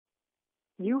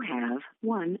You have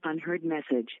one unheard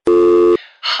message.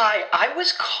 Hi, I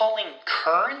was calling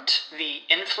Current, the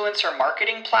influencer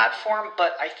marketing platform,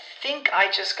 but I think I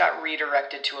just got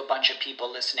redirected to a bunch of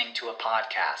people listening to a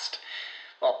podcast.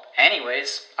 Well,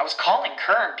 anyways, I was calling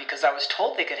Current because I was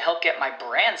told they could help get my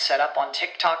brand set up on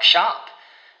TikTok Shop,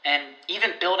 and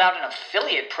even build out an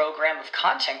affiliate program of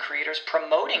content creators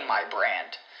promoting my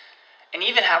brand, and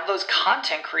even have those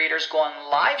content creators go on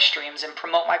live streams and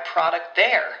promote my product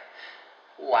there.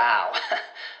 Wow,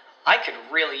 I could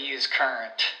really use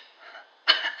Current.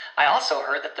 I also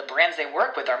heard that the brands they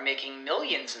work with are making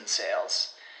millions in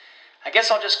sales. I guess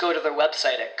I'll just go to their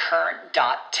website at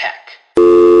current.tech.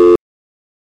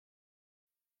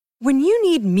 When you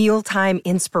need mealtime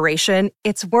inspiration,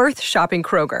 it's worth shopping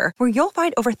Kroger, where you'll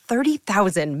find over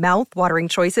 30,000 mouth-watering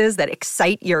choices that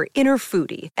excite your inner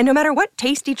foodie. And no matter what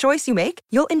tasty choice you make,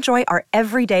 you'll enjoy our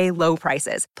everyday low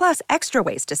prices, plus extra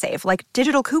ways to save, like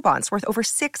digital coupons worth over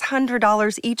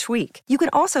 $600 each week. You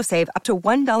can also save up to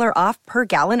 $1 off per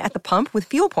gallon at the pump with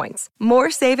fuel points.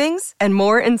 More savings and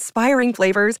more inspiring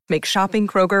flavors make shopping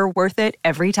Kroger worth it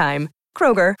every time.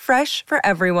 Kroger, fresh for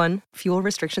everyone. Fuel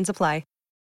restrictions apply.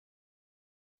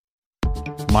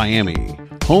 Miami,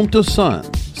 home to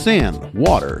sun, sand,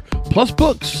 water, plus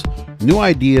books, new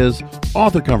ideas,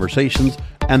 author conversations,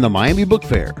 and the Miami Book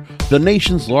Fair, the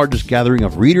nation's largest gathering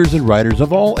of readers and writers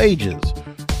of all ages.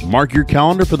 Mark your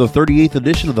calendar for the 38th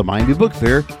edition of the Miami Book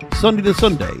Fair, Sunday to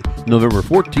Sunday, November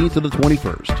 14th to the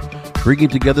 21st, bringing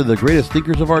together the greatest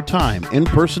thinkers of our time, in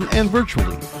person and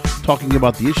virtually, talking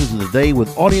about the issues of the day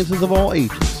with audiences of all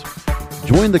ages.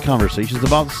 Join the conversations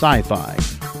about sci-fi,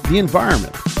 the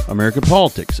environment, American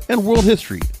politics, and world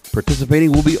history.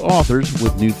 Participating will be authors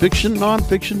with new fiction,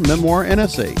 nonfiction, memoir, and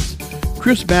essays.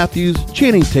 Chris Matthews,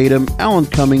 Channing Tatum, Alan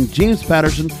Cumming, James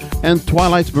Patterson, and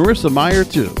Twilight's Marissa Meyer,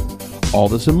 too. All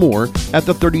this and more at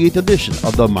the 38th edition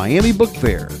of the Miami Book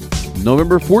Fair,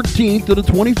 November 14th to the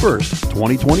 21st,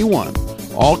 2021.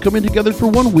 All coming together for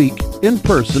 1 week, in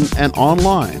person and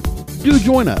online. Do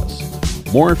join us.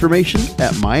 More information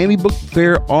at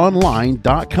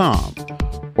miamibookfaironline.com.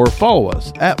 or follow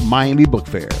us at Miami Book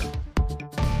Fair.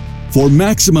 For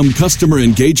maximum customer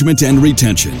engagement and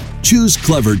retention, choose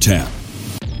CleverTap.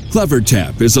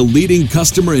 CleverTap is a leading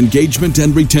customer engagement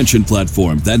and retention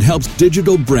platform that helps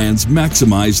digital brands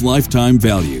maximize lifetime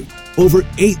value. Over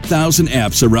 8,000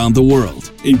 apps around the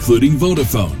world, including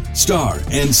Vodafone, Star,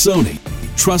 and Sony,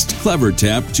 trust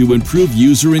CleverTap to improve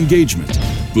user engagement,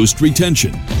 boost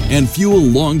retention, and fuel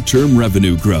long-term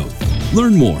revenue growth.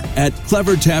 Learn more at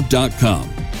clevertap.com.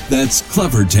 That's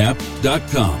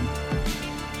clevertap.com.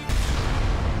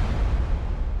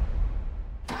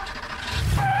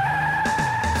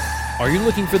 Are you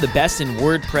looking for the best in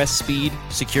WordPress speed,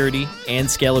 security, and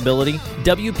scalability?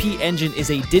 WP Engine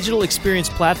is a digital experience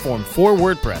platform for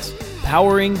WordPress,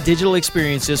 powering digital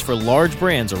experiences for large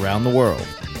brands around the world.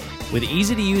 With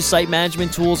easy-to-use site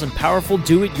management tools and powerful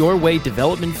do-it-your-way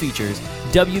development features,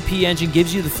 WP Engine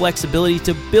gives you the flexibility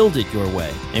to build it your way.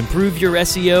 Improve your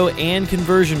SEO and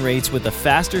conversion rates with a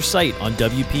faster site on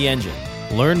WP Engine.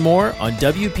 Learn more on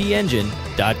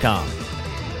WPEngine.com.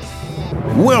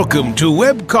 Welcome to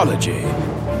Webcology.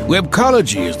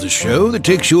 Webcology is the show that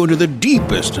takes you into the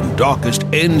deepest and darkest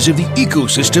ends of the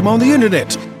ecosystem on the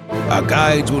internet. Our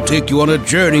guides will take you on a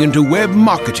journey into web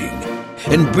marketing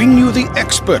and bring you the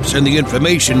experts and the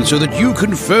information so that you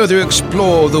can further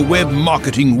explore the web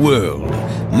marketing world.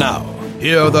 Now,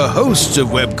 here are the hosts of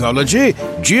Webcology,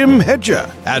 Jim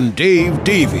Hedger and Dave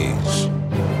Davies.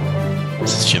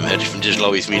 This is Jim Hedger from Digital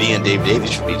Always Media and Dave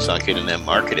Davies from Beanstalk Internet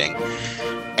Marketing.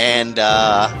 And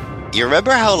you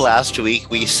remember how last week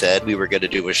we said we were going to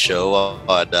do a show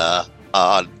on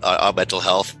mental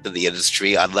health in the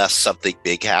industry unless something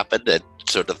big happened, and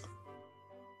sort of,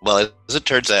 well, as it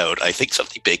turns out, I think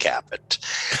something big happened.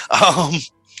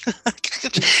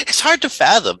 It's hard to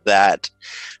fathom that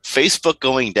Facebook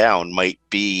going down might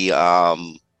be a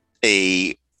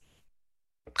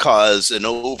cause an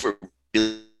over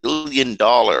 $1 billion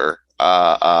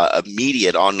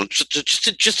immediate on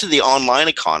just in the online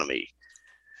economy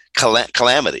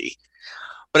calamity.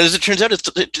 But as it turns out,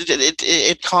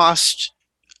 it cost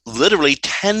literally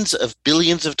tens of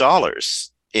billions of dollars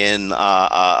in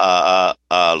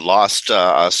lost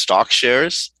stock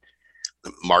shares.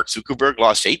 Mark Zuckerberg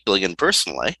lost $8 billion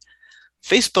personally.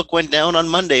 Facebook went down on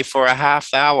Monday for a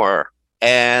half hour,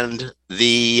 and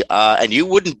and you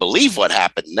wouldn't believe what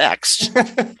happened next.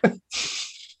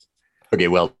 Okay,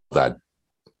 well done.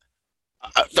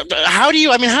 How do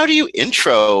you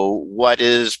intro what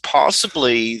is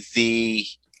possibly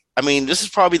this is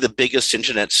probably the biggest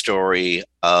internet story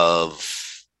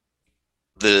of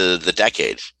the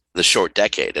decade. the short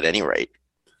decade at any rate.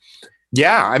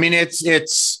 Yeah, I mean, it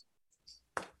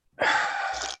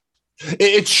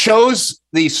shows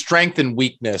the strength and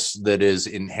weakness that is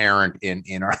inherent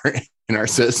in our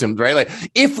systems, right? Like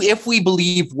if we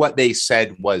believe what they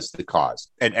said was the cause,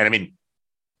 and I mean,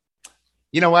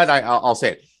 you know what? I'll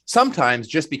say it. Sometimes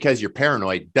just because you're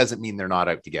paranoid doesn't mean they're not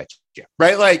out to get you,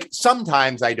 right? Like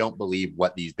sometimes I don't believe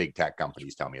what these big tech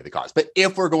companies tell me are the cause, but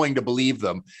if we're going to believe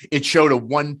them, it showed a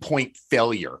 1-point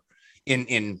failure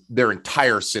in their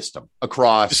entire system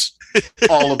across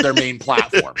all of their main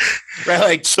platforms, right?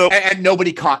 Like, so, and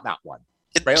nobody caught that one,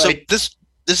 right? So like, this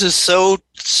is so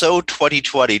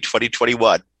 2020,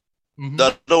 2021. Mm-hmm.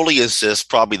 Not only is this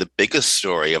probably the biggest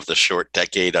story of the short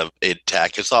decade in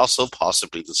tech, it's also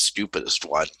possibly the stupidest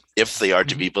one, if they are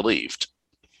to be believed.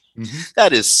 Mm-hmm.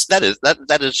 That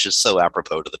is just so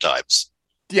apropos to the times.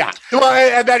 Yeah, well,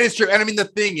 and that is true. And I mean, the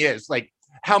thing is, like,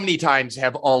 how many times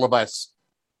have all of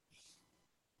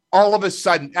a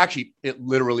sudden, actually, it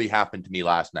literally happened to me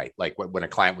last night. Like when a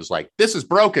client was like, "This is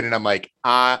broken," and I'm like,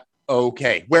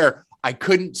 okay, where I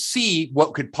couldn't see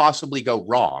what could possibly go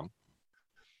wrong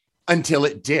until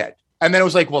it did. And then it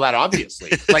was like, well, that obviously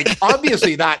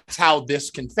that's how this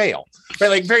can fail. Right?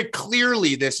 Like very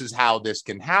clearly, this is how this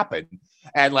can happen.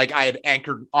 And like I had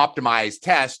anchored optimized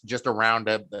test just around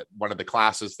one of the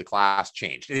classes, the class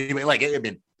changed. Anyway, like, I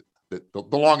mean, the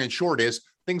long and short is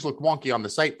things looked wonky on the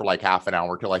site for like half an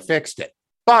hour till I fixed it.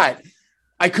 But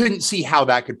I couldn't see how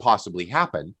that could possibly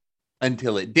happen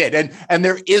until it did. And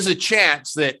there is a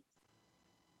chance that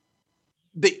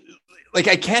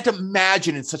I can't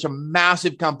imagine in such a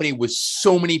massive company with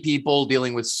so many people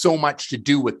dealing with so much to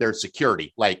do with their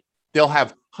security. Like they'll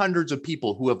have hundreds of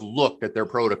people who have looked at their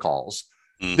protocols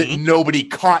that nobody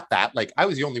caught that. Like I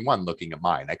was the only one looking at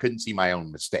mine. I couldn't see my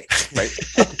own mistakes, right?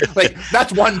 Like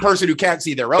that's one person who can't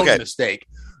see their own mistake.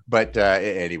 But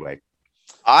anyway.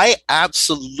 I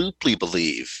absolutely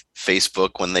believe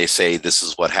Facebook when they say this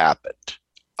is what happened.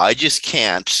 I just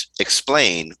can't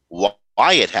explain why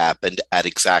it happened at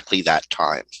exactly that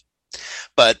time.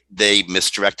 But they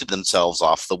misdirected themselves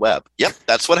off the web. Yep,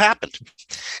 that's what happened.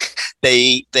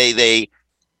 They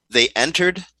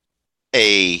entered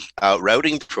a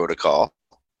routing protocol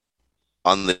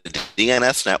on the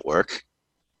DNS network.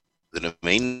 The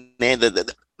domain name,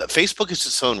 the Facebook is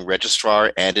its own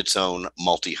registrar and its own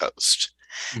multi-host.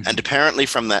 Mm-hmm. And apparently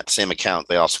from that same account,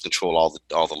 they also control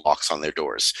all the locks on their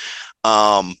doors.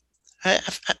 And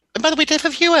by the way, Dave,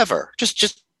 have you ever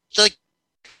just like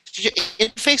in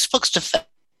Facebook's defense,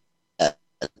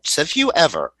 have you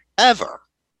ever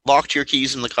locked your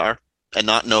keys in the car and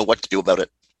not know what to do about it?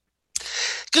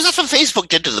 Because that's what Facebook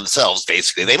did to themselves,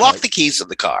 basically. They locked the keys in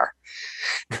the car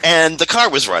and the car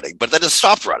was running, but then it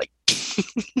stopped running.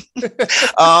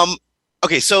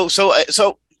 Okay, so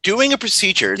doing a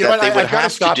procedure that they would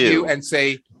have to do you and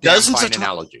say dozens of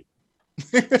analogy.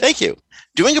 Thank you.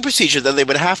 Doing a procedure that they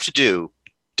would have to do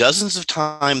dozens of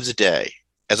times a day.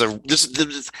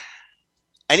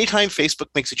 Anytime Facebook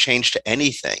makes a change to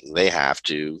anything, they have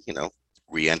to,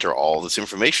 re-enter all this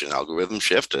information, algorithm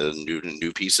shift, a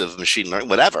new piece of machine learning,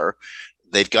 whatever.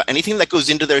 They've got anything that goes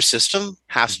into their system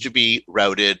has to be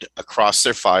routed across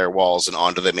their firewalls and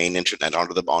onto the main internet,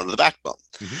 onto the backbone.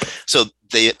 Mm-hmm. So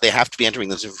they have to be entering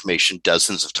this information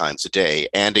dozens of times a day.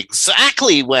 And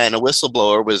exactly when a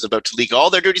whistleblower was about to leak all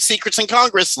their dirty secrets in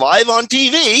Congress live on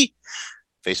TV,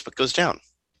 Facebook goes down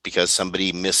because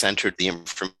somebody misentered the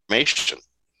information.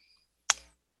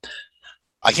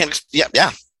 I can't,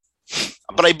 yeah.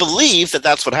 But I believe that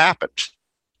that's what happened.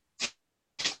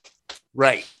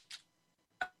 Right.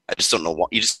 I just don't know why.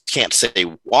 You just can't say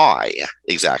why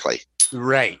exactly.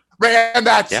 Right. And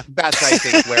that's I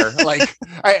think where like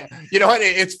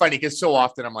it's funny because so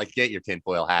often I'm like, get your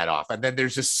tinfoil hat off, and then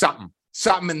there's just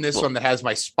something in this one that has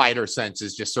my spider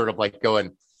senses just sort of like going,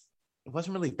 it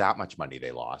wasn't really that much money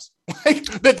they lost, like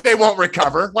that they won't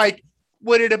recover. Like,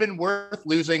 would it have been worth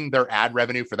losing their ad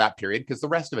revenue for that period? Because the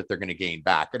rest of it they're going to gain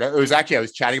back. And it was actually, I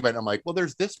was chatting about it, and I'm like, well,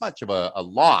 there's this much of a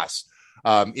loss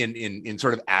in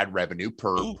sort of ad revenue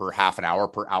per half an hour,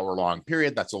 per hour long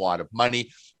period. That's a lot of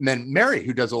money. And then Mary,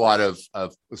 who does a lot of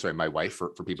my wife, for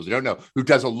people who don't know, who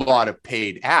does a lot of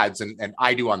paid ads, and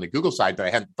I do on the Google side, but I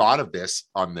hadn't thought of this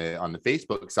on the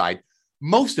Facebook side.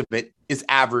 Most of it is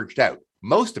averaged out.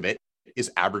 Most of it is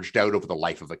averaged out over the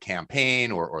life of a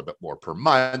campaign or per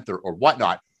month or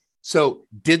whatnot. So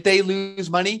did they lose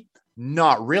money?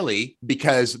 Not really,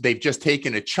 because they've just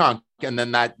taken a chunk and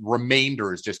then that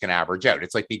remainder is just going to average out.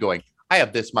 It's like me going, I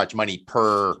have this much money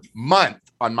per month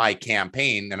on my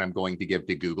campaign that I'm going to give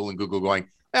to Google, and Google going,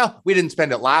 well, we didn't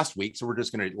spend it last week, so we're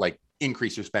just going to like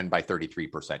increase your spend by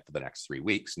 33% for the next 3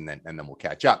 weeks, and then we'll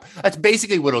catch up. That's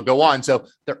basically what will go on. So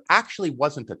there actually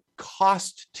wasn't a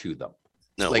cost to them.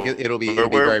 No, like it'll be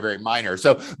very, very minor.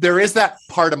 So there is that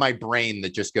part of my brain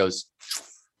that just goes,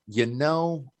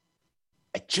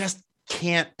 I just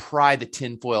can't pry the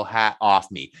tinfoil hat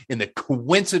off me in the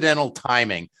coincidental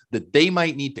timing that they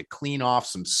might need to clean off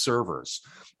some servers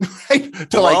right,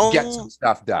 to get some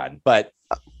stuff done. But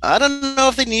I don't know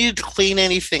if they needed to clean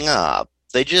anything up.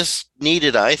 They just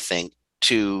needed, I think,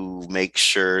 to make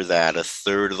sure that a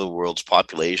third of the world's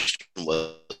population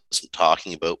wasn't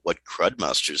talking about what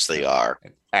crudmusters they are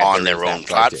on their own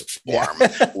platform.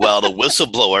 Well, the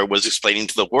whistleblower was explaining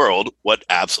to the world what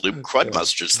absolute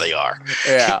crudmusters they are.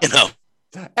 Yeah.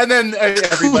 And then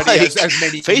everybody has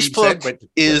many. Facebook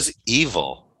is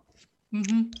evil.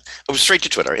 Mm-hmm. It was straight to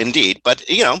Twitter, indeed. But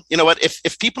you know what?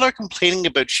 If people are complaining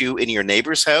about you in your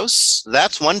neighbor's house,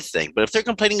 that's one thing. But if they're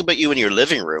complaining about you in your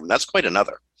living room, that's quite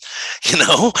another.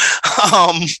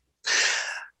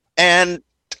 And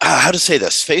how to say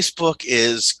this? Facebook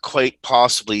is quite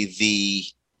possibly the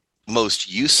most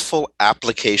useful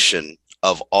application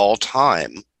of all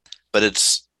time, but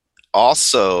it's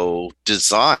also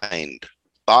designed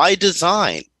by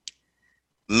design,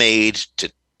 made to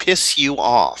piss you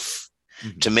off,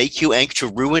 to make you anxious,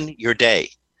 to ruin your day.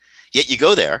 Yet you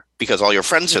go there because all your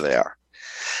friends are there.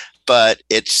 But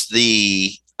it's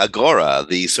the agora,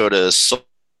 the sort of social,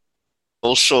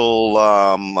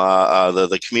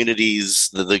 the communities,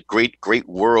 the great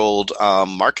world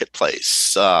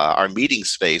marketplace, our meeting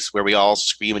space where we all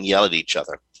scream and yell at each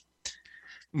other.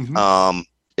 Mm-hmm.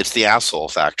 It's the asshole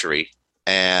factory.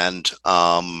 And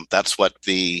that's what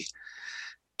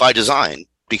by design,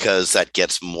 because that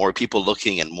gets more people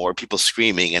looking and more people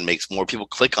screaming and makes more people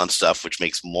click on stuff, which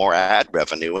makes more ad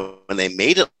revenue. And they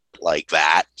made it like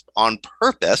that on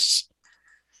purpose.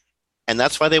 And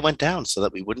that's why they went down, so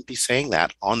that we wouldn't be saying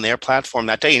that on their platform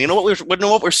that day. And you know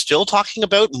what we're still talking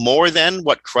about more than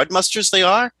what crudmusters they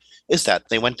are, is that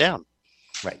they went down.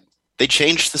 Right. They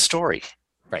changed the story.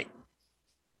 Right.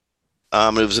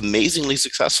 It was amazingly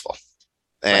successful.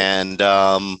 Right. And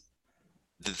but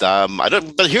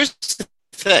here's the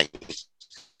thing.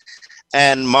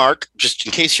 And Mark, just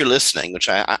in case you're listening, which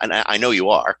I know you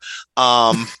are,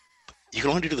 you can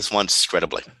only do this once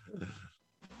credibly.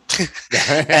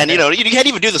 And you can't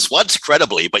even do this once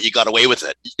credibly, but you got away with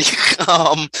it.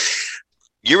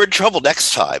 You're in trouble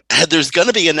next time. There's going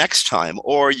to be a next time,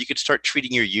 or you could start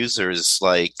treating your users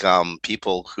like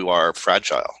people who are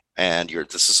fragile, and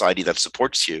the society that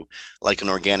supports you like an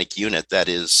organic unit that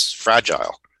is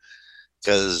fragile.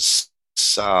 Because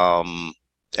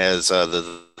as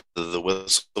the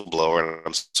whistleblower,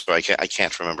 I'm sorry, I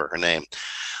can't remember her name,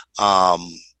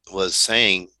 was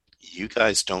saying, you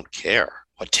guys don't care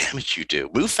what damage you do.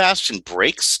 Move fast and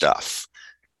break stuff.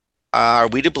 Are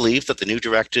we to believe that the new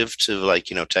directive to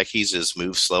techies is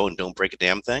move slow and don't break a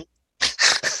damn thing?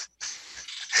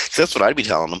 That's what I'd be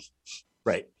telling them.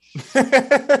 Right.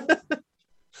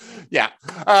 Yeah.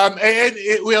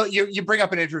 You bring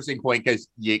up an interesting point, because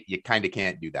you kind of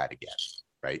can't do that again.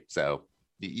 Right. So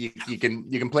you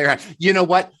can play around. You know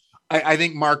what? I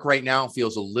think Mark right now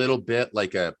feels a little bit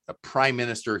like a prime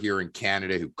minister here in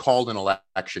Canada who called an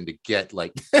election to get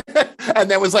and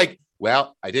then was like,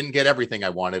 well, I didn't get everything I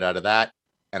wanted out of that,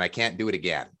 and I can't do it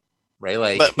again.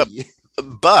 Right.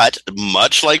 But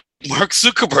much like Mark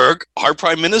Zuckerberg, our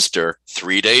prime minister,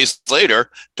 3 days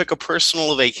later, took a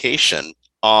personal vacation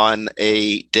on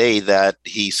a day that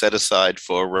he set aside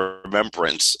for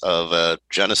remembrance of a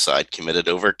genocide committed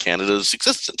over Canada's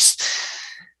existence.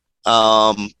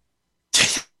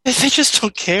 They just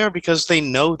don't care because they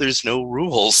know there's no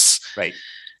rules. Right.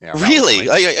 Yeah, really.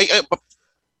 I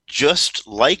just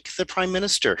like the prime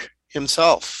minister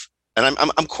himself. And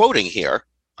I'm quoting here.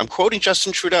 I'm quoting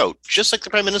Justin Trudeau, just like the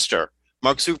prime minister.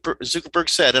 Mark Zuckerberg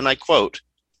said, and I quote,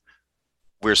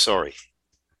 "We're sorry."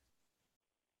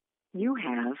 You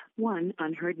have one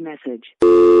unheard message.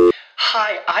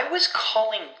 Hi, I was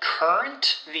calling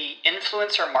Current, the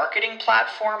influencer marketing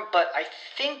platform, but I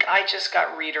think I just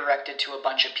got redirected to a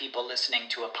bunch of people listening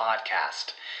to a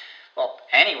podcast. Well,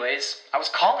 anyways, I was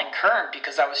calling Current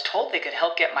because I was told they could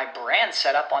help get my brand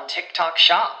set up on TikTok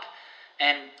Shop,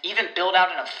 and even build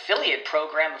out an affiliate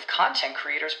program of content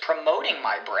creators promoting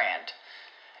my brand,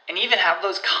 and even have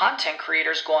those content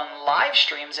creators go on live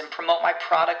streams and promote my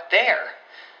product there.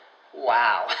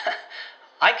 Wow,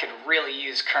 I could really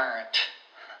use Current.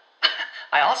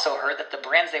 I also heard that the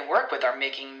brands they work with are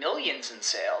making millions in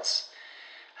sales.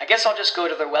 I guess I'll just go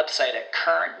to their website at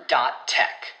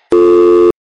current.tech.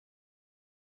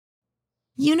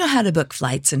 You know how to book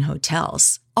flights and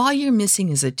hotels. All you're missing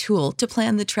is a tool to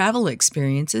plan the travel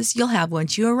experiences you'll have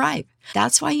once you arrive.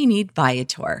 That's why you need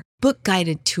Viator. Book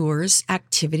guided tours,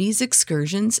 activities,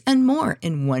 excursions, and more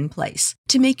in one place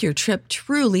to make your trip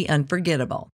truly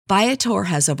unforgettable. Viator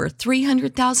has over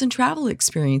 300,000 travel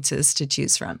experiences to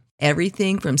choose from.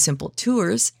 Everything from simple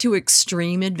tours to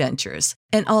extreme adventures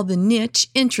and all the niche,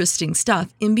 interesting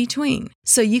stuff in between.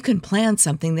 So you can plan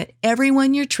something that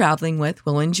everyone you're traveling with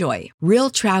will enjoy. Real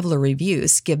traveler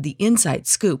reviews give the inside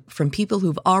scoop from people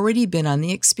who've already been on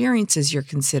the experiences you're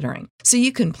considering. So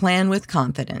you can plan with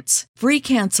confidence. Free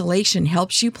cancellation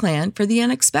helps you plan for the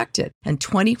unexpected. And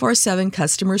 24/7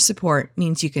 customer support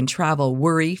means you can travel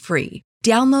worry-free.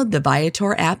 Download the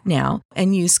Viator app now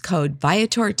and use code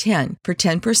Viator10 for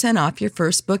 10% off your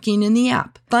first booking in the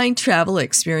app. Find travel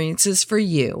experiences for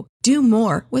you. Do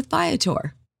more with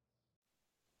Viator.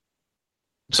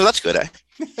 So that's good, eh?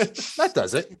 That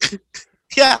does it.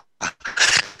 Yeah.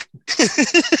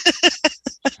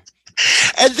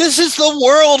 And this is the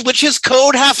world which his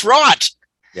code hath wrought.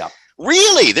 Yeah.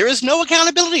 Really, there is no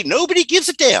accountability. Nobody gives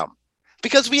a damn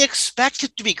because we expect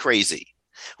it to be crazy.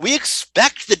 We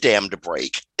expect the dam to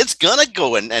break. It's going to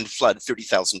go in and flood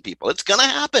 30,000 people. It's going to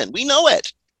happen. We know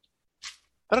it.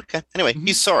 But okay. Anyway,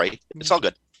 he's sorry. It's all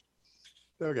good.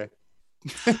 Okay.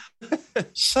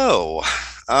 So,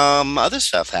 other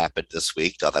stuff happened this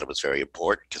week. I thought it was very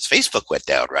important because Facebook went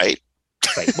down, right?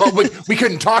 Right. Well, we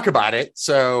couldn't talk about it,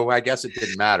 so I guess it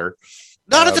didn't matter.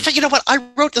 Not at the time. You know what? I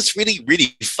wrote this really,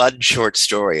 really fun short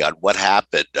story on what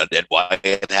happened and why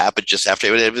it happened just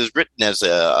after. It was written as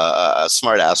a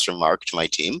smart ass remark to my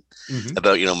team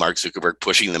about, Mark Zuckerberg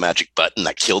pushing the magic button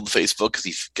that killed Facebook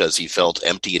because he felt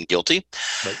empty and guilty.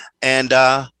 Right. And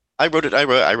I wrote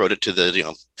it to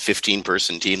the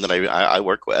 15-person team that I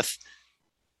work with.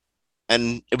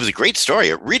 And it was a great story.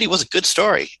 It really was a good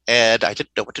story. And I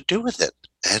didn't know what to do with it.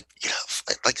 And,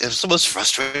 it was the most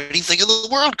frustrating thing in the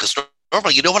world because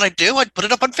normally, you know what I do? I'd put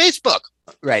it up on Facebook.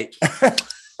 Right.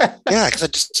 Yeah,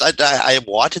 because I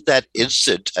wanted that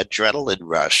instant adrenaline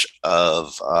rush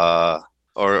of,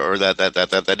 or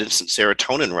that instant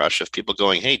serotonin rush of people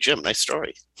going, "Hey, Jim, nice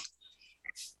story."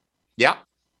 Yeah.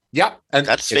 Yeah. And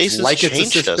that space has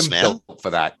changed us, man. Built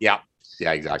for that. Yeah.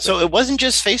 Yeah, exactly. So it wasn't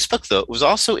just Facebook, though. It was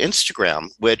also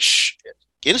Instagram, which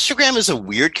Instagram is a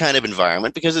weird kind of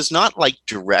environment because it's not like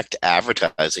direct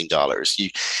advertising dollars.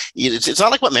 It's not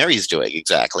like what Mary's doing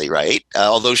exactly, right?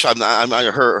 Although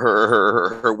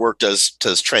her work does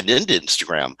trend into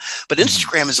Instagram, but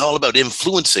Instagram is all about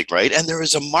influencing, right? And there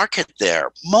is a market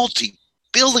there,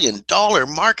 multi-billion-dollar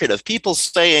market of people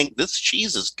saying this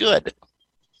cheese is good,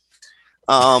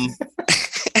 and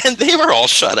they were all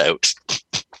shut out.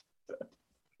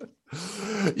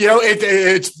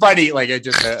 It's funny. Like it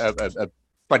just a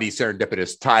funny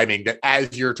serendipitous timing that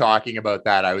as you're talking about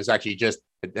that, I was actually just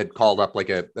had called up like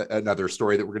another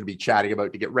story that we're going to be chatting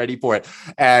about to get ready for it.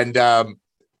 And I'm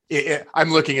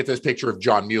looking at this picture of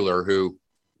John Mueller, who,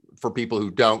 for people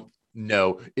who don't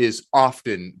know, is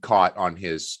often caught on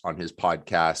his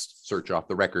podcast, Search Off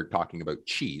the Record, talking about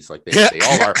cheese, like they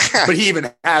all are. But he even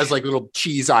has like little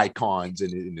cheese icons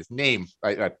in his name.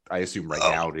 I assume right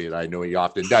now. I know he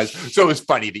often does. So it was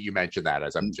funny that you mentioned that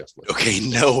as I'm just looking. Okay,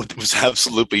 no, there was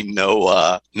absolutely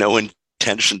no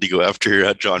intention to go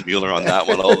after John Mueller on that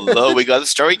one. Although we got a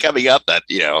story coming up that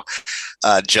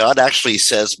John actually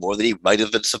says more than he might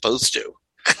have been supposed to.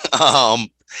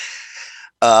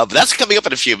 But that's coming up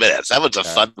in a few minutes. That was a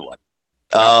fun one.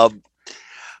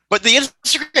 But the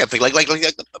Instagram thing, like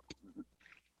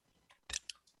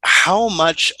how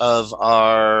much of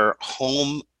our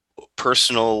home,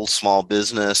 personal, small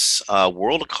business,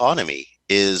 world economy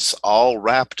is all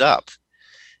wrapped up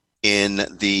in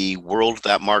the world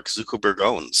that Mark Zuckerberg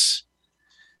owns?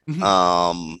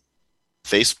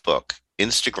 Facebook,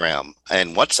 Instagram,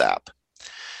 and WhatsApp.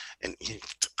 And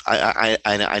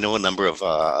I know a number of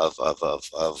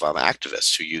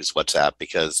activists who use WhatsApp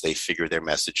because they figure their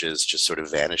messages just sort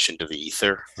of vanish into the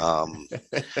ether.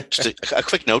 Just a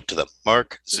quick note to them: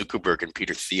 Mark Zuckerberg and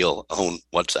Peter Thiel own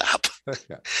WhatsApp.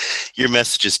 Your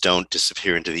messages don't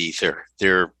disappear into the ether;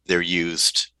 they're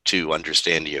used to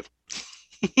understand you.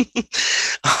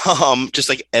 Just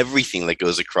like everything that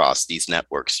goes across these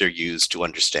networks, they're used to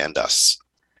understand us.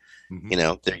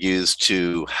 They're used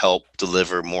to help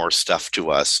deliver more stuff to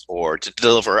us or to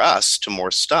deliver us to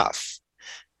more stuff.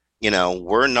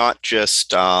 We're not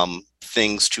just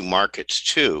things to market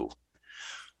to.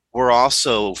 We're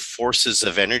also forces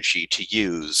of energy to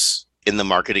use in the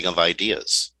marketing of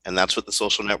ideas. And that's what the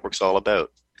social network's all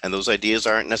about. And those ideas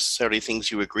aren't necessarily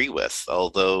things you agree with,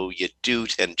 although you do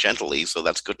tangentially, so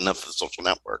that's good enough for the social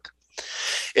network.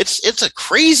 It's a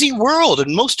crazy world,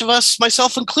 and most of us,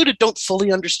 myself included, don't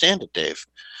fully understand it, Dave.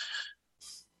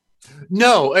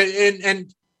 No,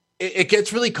 and it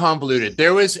gets really convoluted.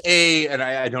 There was and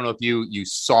I don't know if you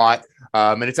saw it,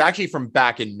 and it's actually from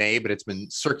back in May, but it's been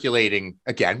circulating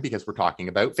again because we're talking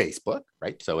about Facebook,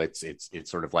 right? So it's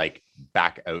sort of like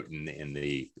back out in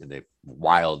the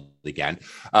wild again.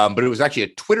 But it was actually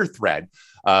a Twitter thread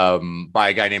by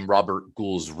a guy named Robert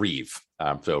Goulds-Reeve.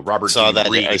 So Robert saw that.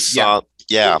 Reeve, I saw.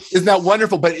 Yeah. Isn't that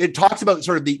wonderful? But it talks about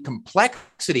sort of the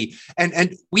complexity,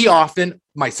 and we often,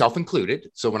 myself included,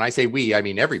 so when I say we, I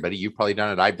mean everybody. You've probably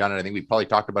done it. I've done it. I think we've probably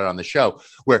talked about it on the show,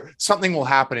 where something will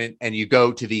happen and you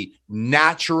go to the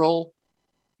natural,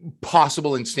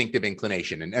 possible instinctive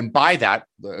inclination. And by that,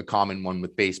 a common one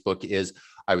with Facebook is,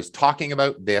 I was talking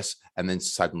about this, and then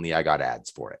suddenly I got ads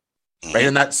for it. Right.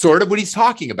 And that's sort of what he's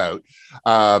talking about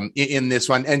in this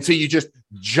one. And so you just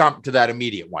jump to that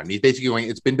immediate one. He's basically going,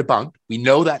 it's been debunked. We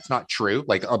know that's not true.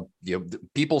 Like,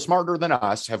 people smarter than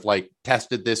us have like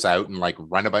tested this out and like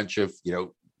run a bunch of,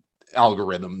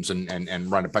 algorithms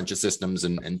and run a bunch of systems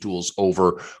and tools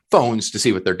over phones to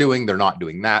see what they're doing. They're not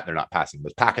doing that. They're not passing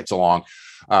those packets along.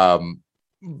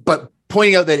 But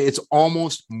pointing out that it's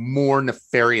almost more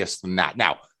nefarious than that.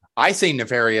 Now, I say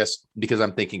nefarious because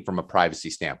I'm thinking from a privacy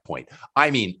standpoint.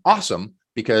 I mean, awesome,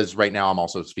 because right now I'm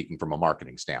also speaking from a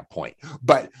marketing standpoint.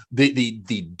 But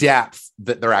the depth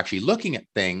that they're actually looking at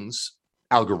things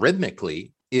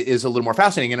algorithmically is a little more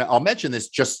fascinating. And I'll mention this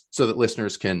just so that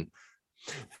listeners can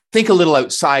think a little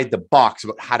outside the box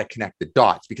about how to connect the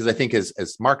dots, because I think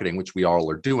as marketing, which we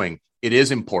all are doing, it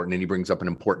is important. And he brings up an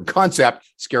important concept,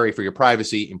 scary for your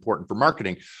privacy, important for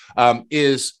marketing,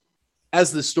 is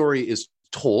as the story is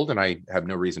told, and I have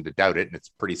no reason to doubt it, and it's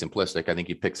pretty simplistic. I think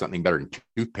he'd pick something better than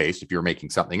toothpaste if you're making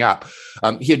something up.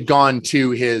 He had gone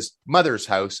to his mother's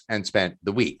house and spent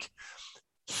the week.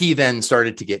 He then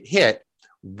started to get hit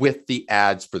with the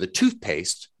ads for the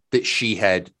toothpaste that she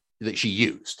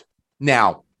used.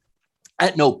 Now,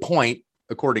 at no point,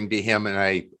 according to him, and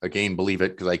I again believe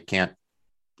it because I can't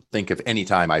think of any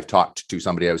time I've talked to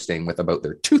somebody I was staying with about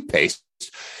their toothpaste,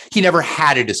 he never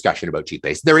had a discussion about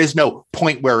toothpaste. There is no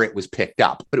point where it was picked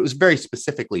up, but it was very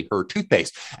specifically her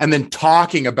toothpaste. And then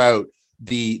talking about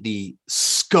the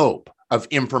scope of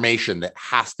information that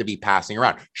has to be passing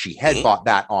around. She had bought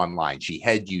that online. She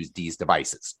had used these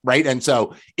devices, right? And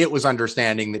so it was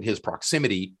understanding that his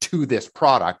proximity to this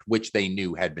product, which they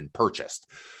knew had been purchased,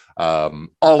 all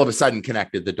of a sudden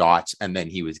connected the dots, and then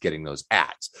he was getting those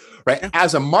ads, right?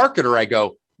 As a marketer, I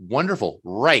go, wonderful,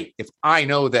 right? If I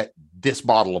know that this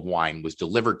bottle of wine was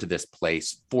delivered to this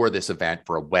place for this event,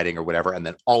 for a wedding or whatever, and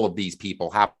then all of these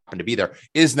people happen to be there,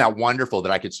 isn't that wonderful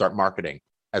that I could start marketing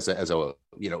as a a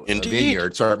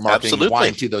vineyard, start marketing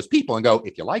wine to those people and go,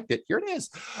 if you liked it, here it is.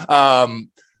 But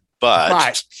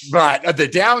the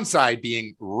downside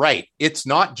being, right, it's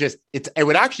not just, it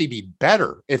would actually be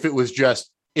better if it was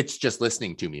just, it's just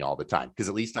listening to me all the time, because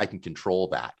at least I can control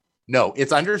that. No,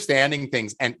 it's understanding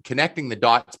things and connecting the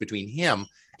dots between him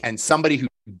and somebody who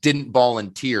didn't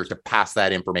volunteer to pass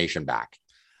that information back,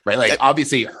 right? Like,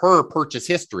 obviously her purchase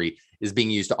history is being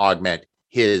used to augment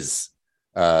his,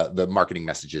 the marketing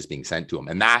messages being sent to him.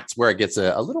 And that's where it gets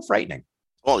a little frightening.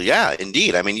 Well, yeah,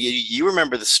 indeed. I mean, you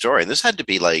remember the story, and this had to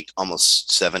be like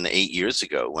almost 7 to 8 years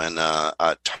ago when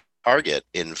Target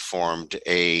informed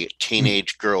a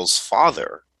teenage girl's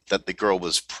father that the girl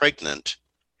was pregnant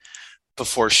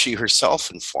before she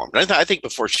herself informed. And I think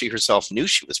before she herself knew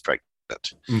she was pregnant,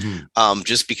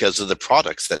 just because of the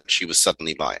products that she was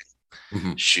suddenly buying.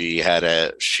 She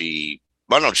knew she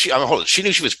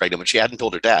was pregnant, but she hadn't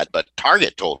told her dad. But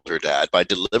Target told her dad by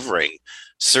delivering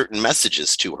certain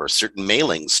messages to her, certain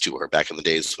mailings to her back in the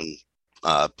days when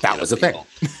that was a thing.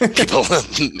 People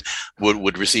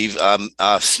would receive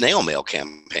snail mail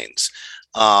campaigns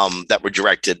that were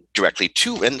directed directly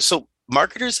to. And so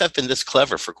marketers have been this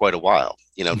clever for quite a while.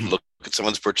 Look at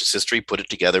someone's purchase history, put it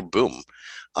together, boom,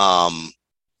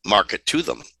 market to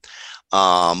them.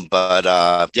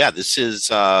 This is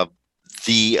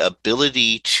the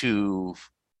ability to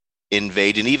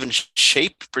invade and even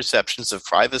shape perceptions of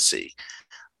privacy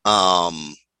are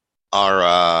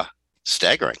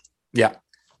staggering. Yeah.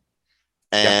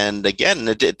 And again,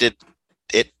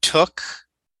 it took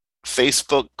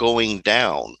Facebook going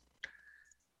down.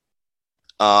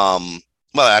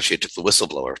 Actually, it took the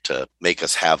whistleblower to make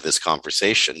us have this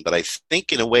conversation. But I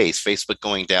think, in a way, Facebook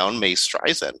going down may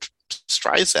Streisand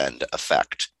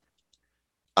affect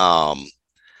the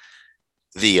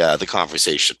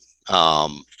conversation.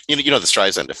 The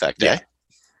Streisand effect. Yeah.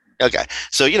 Okay.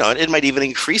 So, it might even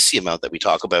increase the amount that we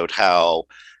talk about how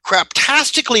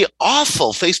craptastically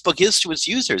awful Facebook is to its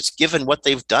users, given what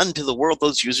they've done to the world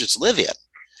those users live in.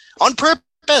 On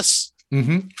purpose.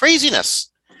 Mm-hmm. Craziness.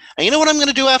 And you know what I'm going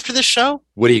to do after this show?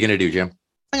 What are you going to do, Jim?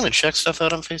 I'm going to check stuff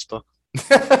out on Facebook.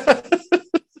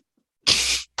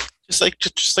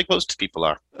 just like most people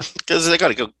are. Because I got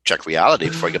to go check reality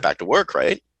before I get back to work,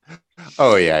 right?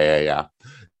 Oh, yeah.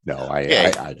 No,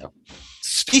 I know.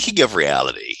 Speaking of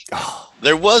reality,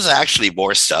 there was actually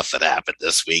more stuff that happened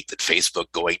this week than Facebook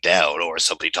going down or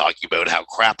somebody talking about how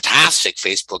craptastic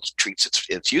Facebook treats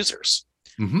its users.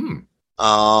 Mm-hmm.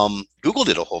 Google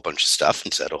did a whole bunch of stuff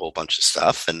and said a whole bunch of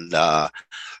stuff, and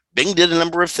Bing did a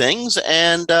number of things,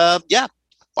 and I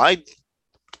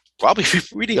probably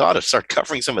really ought to start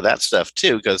covering some of that stuff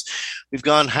too, because we've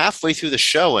gone halfway through the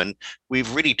show and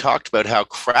we've really talked about how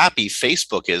crappy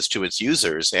Facebook is to its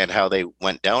users and how they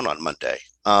went down on Monday.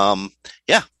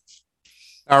 Yeah.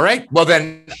 All right. Well,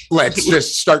 then let's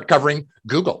just start covering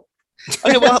Google.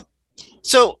 Okay. Well,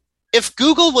 so if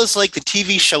Google was like the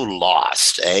TV show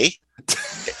Lost,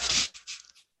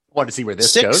 Want to see where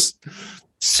this goes?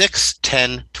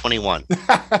 6/10/21.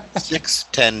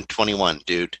 6/10/21,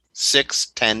 dude.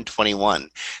 6/10/21.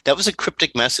 That was a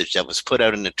cryptic message that was put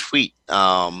out in a tweet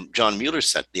John Mueller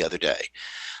sent the other day.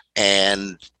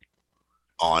 And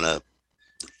on a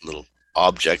little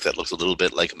object that looks a little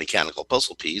bit like a mechanical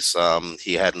puzzle piece,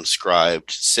 he had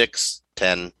inscribed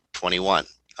 6/10/21,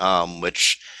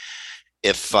 which,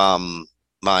 if my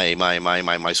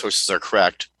sources are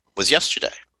correct, was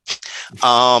yesterday.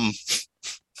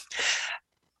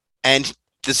 And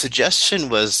the suggestion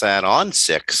was that on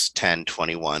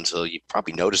 6/10/21, so you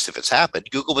probably noticed if it's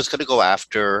happened, Google was going to go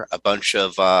after a bunch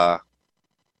of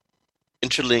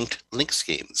interlinked link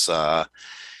schemes.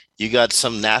 You got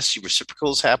some nasty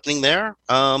reciprocals happening there.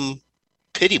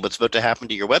 Pity what's about to happen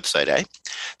to your website, eh?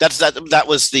 That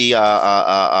was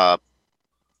the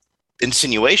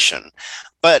insinuation.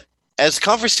 But as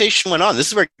conversation went on, this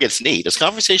is where it gets neat. As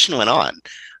conversation went on,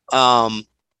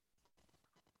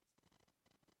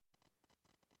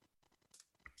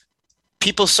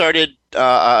 people started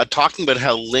talking about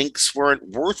how links weren't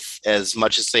worth as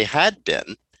much as they had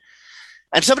been.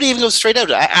 And somebody even goes straight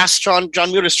out. I asked John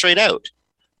Mueller straight out,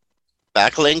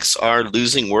 backlinks are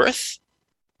losing worth?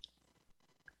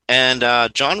 And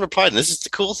John replied, and this is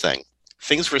the cool thing,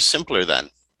 things were simpler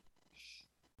then.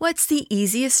 What's the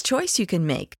easiest choice you can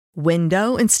make?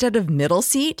 Window instead of middle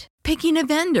seat? Picking a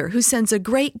vendor who sends a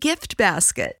great gift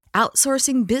basket?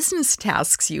 Outsourcing business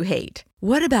tasks you hate?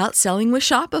 What about selling with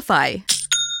Shopify?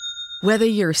 Whether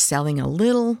you're selling a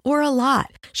little or a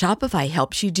lot, Shopify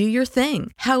helps you do your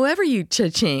thing, however you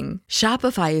cha-ching.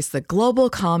 Shopify is the global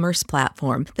commerce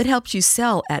platform that helps you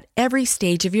sell at every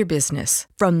stage of your business.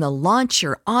 From the launch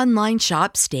your online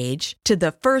shop stage to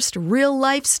the first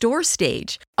real-life store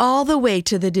stage, all the way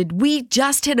to the did we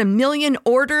just hit 1 million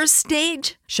orders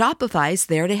stage. Shopify's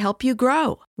there to help you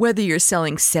grow. Whether you're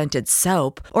selling scented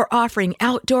soap or offering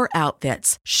outdoor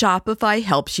outfits, Shopify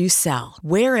helps you sell.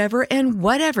 Wherever and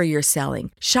whatever you're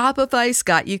selling, Shopify's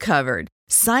got you covered.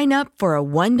 Sign up for a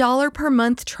 $1 per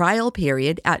month trial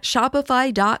period at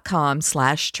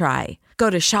shopify.com/try. Go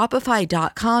to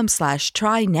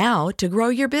shopify.com/try now to grow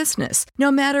your business, no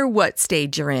matter what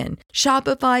stage you're in.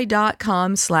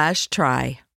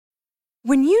 Shopify.com/try.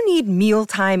 When you need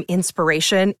mealtime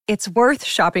inspiration, it's worth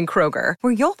shopping Kroger,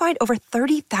 where you'll find over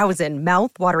 30,000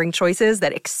 mouth-watering choices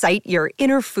that excite your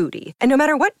inner foodie. And no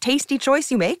matter what tasty choice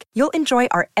you make, you'll enjoy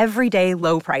our everyday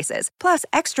low prices, plus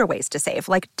extra ways to save,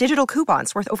 like digital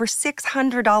coupons worth over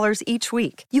 $600 each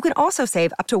week. You can also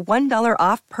save up to $1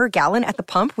 off per gallon at the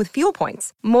pump with fuel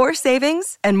points. More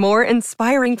savings and more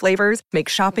inspiring flavors make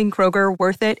shopping Kroger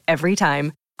worth it every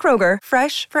time. Kroger,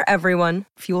 fresh for everyone.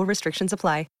 Fuel restrictions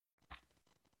apply.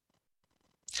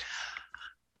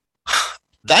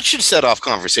 That should set off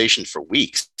conversation for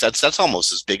weeks. That's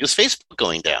almost as big as Facebook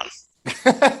going down.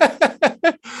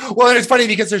 Well, and it's funny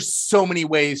because there's so many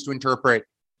ways to interpret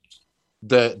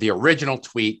the original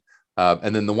tweet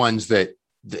and then the ones that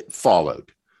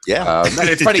followed. Yeah. And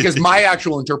it's funny because my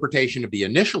actual interpretation of the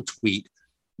initial tweet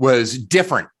was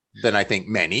different than I think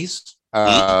many's. You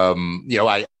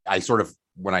know, I sort of,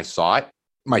 when I saw it,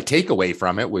 my takeaway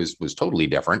from it was totally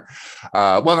different.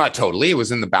 Well, not totally. It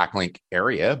was in the backlink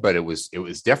area, but it was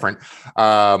different.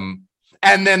 And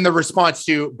then the response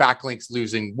to backlinks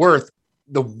losing worth,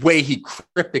 the way he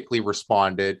cryptically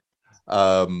responded,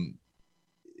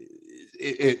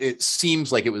 it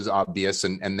seems like it was obvious.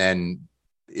 And then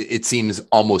it seems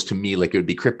almost to me like it would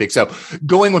be cryptic. So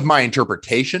going with my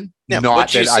interpretation, not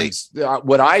that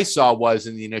what I saw was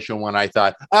in the initial one, I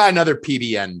thought another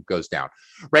PBN goes down,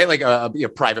 right? Like a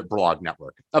private blog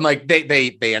network. I'm like,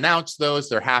 they announced those,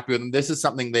 they're happy with them. This is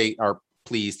something they are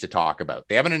pleased to talk about.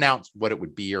 They haven't announced what it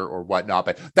would be or whatnot,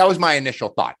 but that was my initial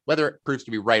thought. Whether it proves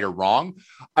to be right or wrong,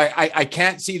 I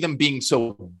can't see them being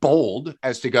so bold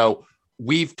as to go,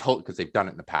 we've told, because they've done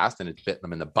it in the past and it's bit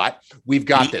them in the butt. We've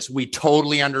got this. We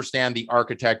totally understand the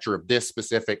architecture of this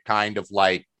specific kind of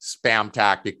like spam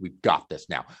tactic. We've got this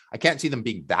now. I can't see them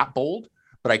being that bold,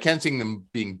 but I can see them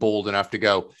being bold enough to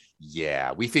go,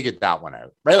 yeah, we figured that one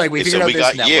out, right? Like we figured out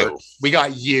this network. We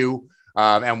got you.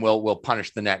 And we'll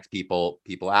punish the next people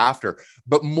after.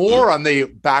 But more on the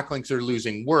backlinks are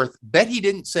losing worth. Bet he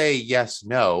didn't say yes,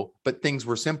 no, but things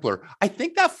were simpler. I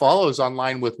think that follows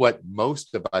online with what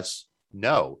most of us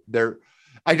know.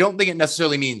 I don't think it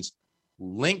necessarily means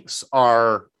links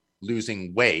are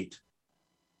losing weight,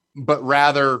 but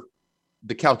rather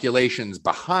the calculations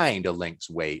behind a link's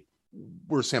weight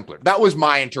were simpler. That was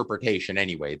my interpretation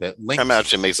anyway. That links, I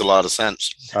imagine, makes a lot of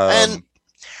sense. And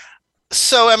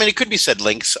so, I mean, it could be said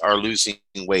links are losing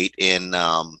weight in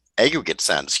aggregate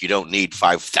sense. You don't need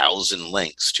 5,000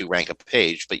 links to rank a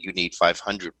page, but you need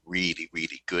 500 really,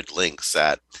 really good links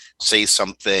that say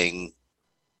something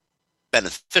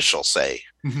beneficial, say,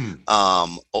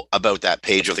 about that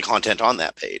page or the content on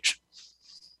that page.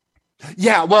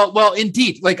 Yeah, well,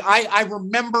 indeed. Like I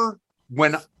remember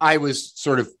when I was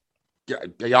sort of,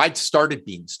 I'd started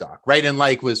Beanstalk, right? And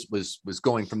like was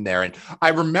going from there. And I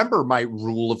remember my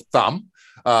rule of thumb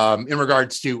in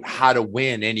regards to how to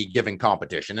win any given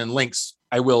competition. And links,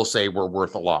 I will say, were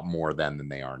worth a lot more than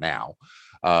they are now.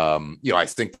 I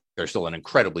think they're still an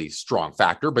incredibly strong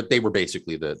factor, but they were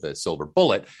basically the silver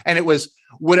bullet. And it was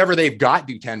whatever they've got,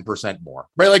 do 10% more,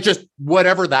 right? Like just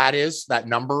whatever that is, that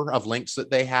number of links that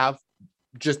they have,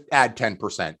 just add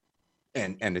 10%.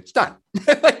 And it's done.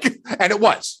 And it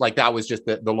was like, that was just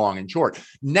the long and short.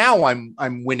 Now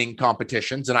I'm winning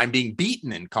competitions and I'm being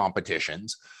beaten in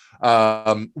competitions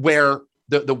where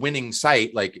the winning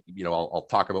site, like, I'll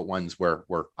talk about ones where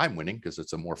I'm winning because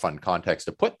it's a more fun context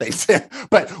to put things in,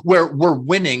 but where we're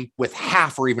winning with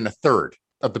half or even a third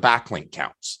of the backlink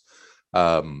counts,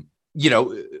 going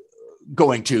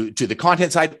to the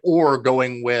content side or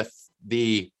going with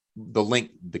the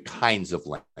link, the kinds of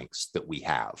links that we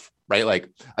have, right? Like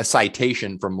a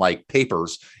citation from like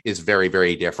papers is very,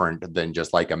 very different than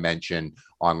just like a mention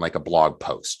on like a blog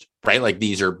post, right? Like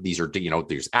these are,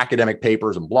 there's academic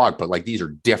papers and blog, but like these are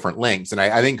different links. And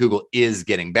I think Google is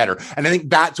getting better. And I think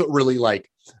that's what really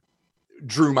like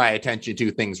drew my attention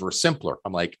to things were simpler.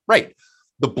 I'm like, right,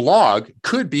 the blog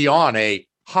could be on a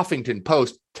Huffington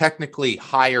Post, technically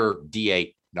higher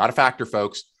DA, not a factor,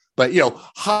 folks, but,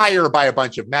 higher by a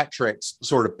bunch of metrics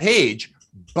sort of page,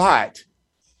 but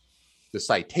the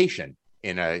citation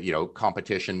in a,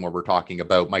 competition where we're talking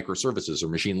about microservices or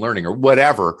machine learning or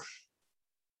whatever,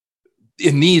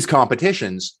 in these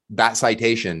competitions, that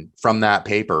citation from that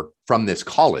paper from this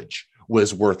college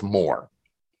was worth more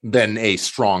than a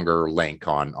stronger link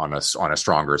on a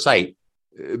stronger site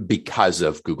because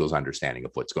of Google's understanding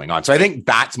of what's going on. So I think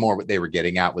that's more what they were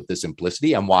getting at with the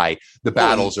simplicity and why the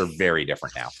battles are very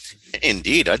different now.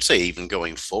 Indeed. I'd say even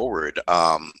going forward,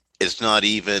 it's not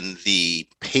even the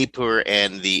paper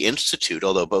and the institute,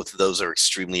 although both of those are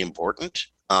extremely important,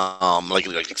 like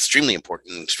extremely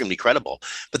important and extremely credible.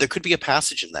 But there could be a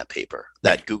passage in that paper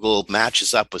that Google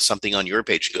matches up with something on your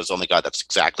page and goes, oh my God, that's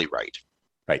exactly right.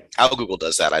 Right. How Google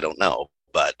does that, I don't know.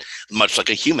 But much like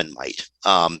a human might,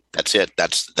 that's it.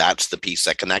 That's the piece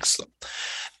that connects them,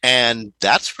 and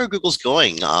that's where Google's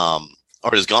going, or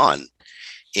is gone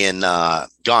now.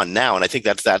 And I think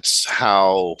that's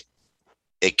how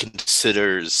it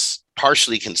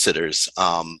partially considers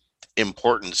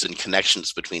importance and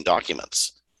connections between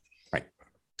documents. Right.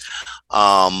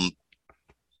 Well,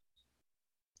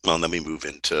 let me move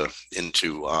into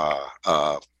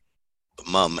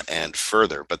MUM and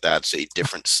further, but that's a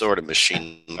different sort of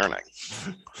machine learning.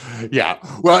 Yeah,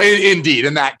 well, indeed,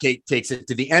 and that takes it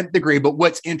to the nth degree. But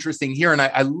what's interesting here, and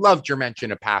I loved your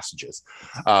mention of passages.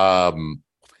 And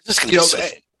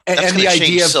the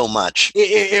idea of so much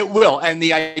it will, and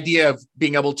the idea of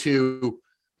being able to,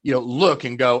 look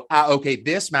and go, okay,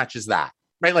 this matches that,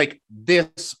 right? Like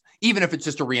this, even if it's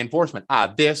just a reinforcement,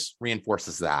 this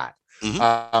reinforces that.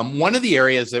 Mm-hmm. One of the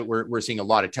areas that we're seeing a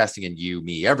lot of testing, and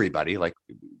everybody, like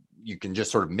you can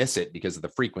just sort of miss it because of the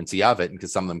frequency of it and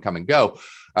because some of them come and go.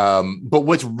 But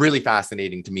what's really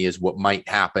fascinating to me is what might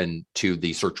happen to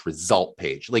the search result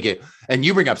page. And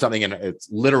you bring up something, and it's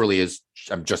literally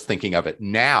I'm just thinking of it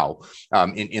now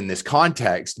in this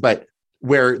context, but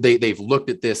where they've looked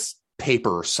at this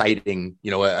paper citing,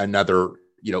 another,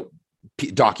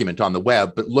 document on the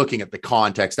web, but looking at the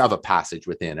context of a passage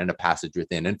within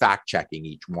and fact checking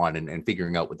each one and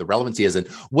figuring out what the relevancy is. And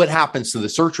what happens to the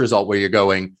search result where you're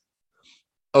going,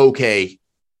 okay,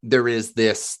 there is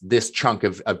this chunk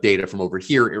of data from over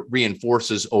here. It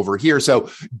reinforces over here. So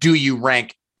do you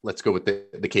rank, let's go with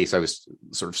the case I was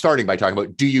sort of starting by talking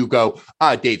about, do you go,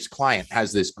 Dave's client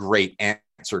has this great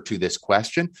answer to this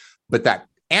question, but that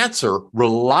answer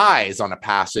relies on a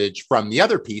passage from the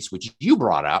other piece, which you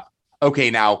brought up.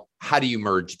 Okay, now how do you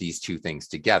merge these two things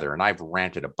together? And I've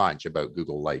ranted a bunch about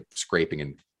Google like scraping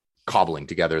and cobbling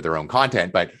together their own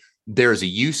content, but there's a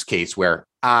use case where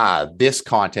this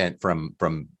content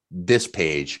from this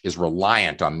page is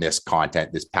reliant on this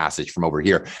content, this passage from over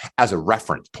here as a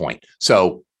reference point.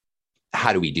 So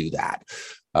how do we do that?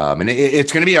 And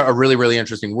it's going to be a really, really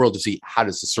interesting world to see how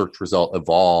does the search result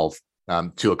evolve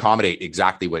to accommodate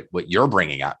exactly what you're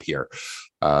bringing up here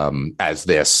as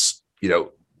this,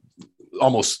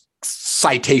 almost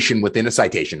citation within a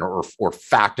citation or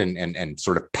fact and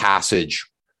sort of passage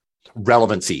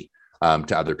relevancy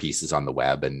to other pieces on the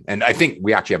web. And I think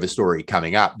we actually have a story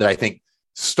coming up that I think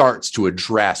starts to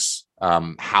address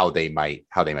how they might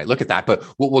look at that. But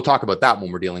we'll talk about that when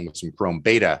we're dealing with some Chrome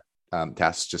beta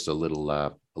tests just a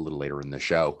little later in the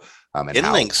show. And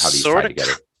InLink how these tie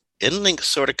together. InLink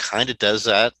sort of kind of does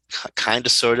that, kind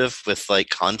of sort of with like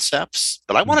concepts,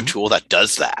 but I want a tool that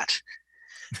does that.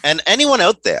 And anyone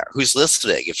out there who's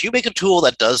listening, if you make a tool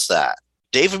that does that,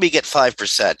 Dave and me get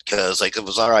 5% because like it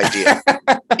was our idea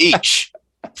each,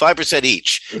 5%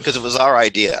 each because it was our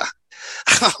idea.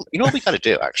 You know what we got to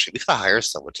do? Actually, we got to hire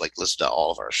someone to like listen to all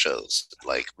of our shows,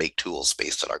 like make tools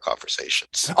based on our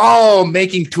conversations. Oh,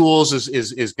 making tools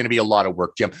is going to be a lot of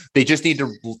work, Jim. They just need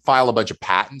to file a bunch of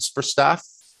patents for stuff.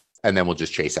 And then we'll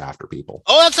just chase after people.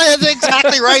 Oh, that's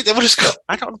exactly right. Then we'll just go.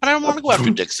 I don't want to go after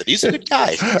Dixon. He's a good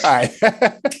guy.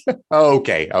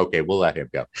 Okay. We'll let him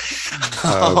go.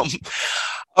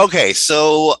 Okay,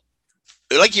 so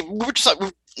like we were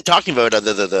talking about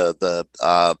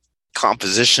the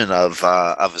composition of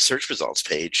a search results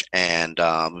page, and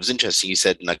it was interesting. You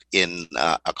said in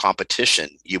a competition,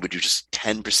 you would do just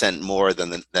 10% more than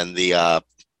the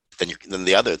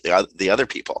other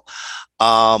people.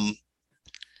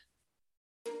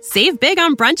 Save big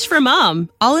on brunch for mom,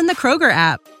 all in the Kroger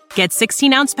app. Get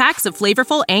 16-ounce packs of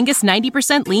flavorful Angus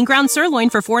 90% lean ground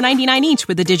sirloin for $4.99 each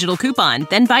with a digital coupon.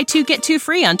 Then buy 2, get 2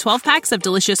 free on 12 packs of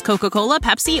delicious Coca-Cola,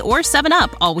 Pepsi, or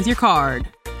 7-Up, all with your card.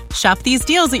 Shop these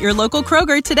deals at your local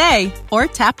Kroger today, or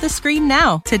tap the screen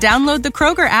now to download the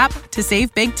Kroger app to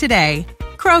save big today.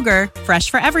 Kroger, fresh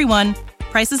for everyone.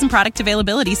 Prices and product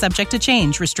availability subject to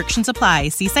change. Restrictions apply.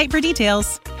 See site for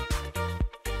details.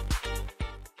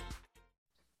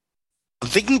 I'm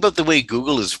thinking about the way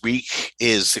Google is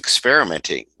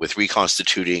experimenting with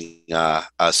reconstituting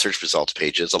search results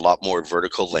pages, a lot more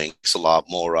vertical links, a lot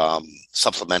more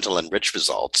supplemental and rich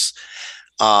results.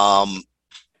 And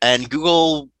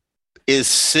Google is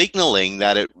signaling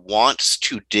that it wants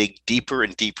to dig deeper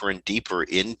and deeper and deeper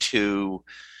into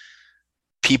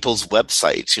people's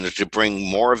websites, to bring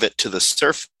more of it to the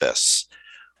surface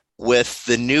with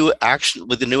the new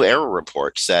error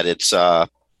reports that it's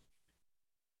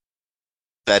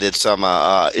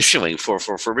issuing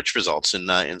for rich results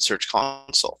in Search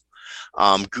Console.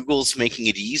 Google's making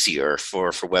it easier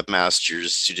for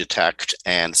webmasters to detect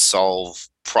and solve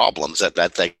problems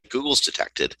that Google's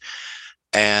detected,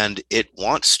 and it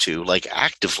wants to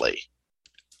actively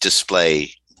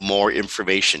display more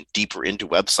information deeper into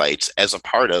websites as a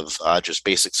part of just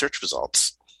basic search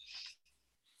results.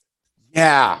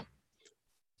 Yeah,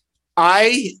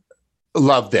 I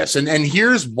love this. And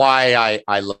here's why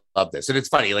I love this. And it's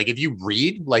funny, if you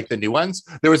read the new ones,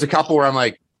 there was a couple where I'm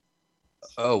like,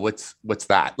 oh, what's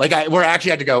that? Where I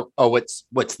actually had to go, oh,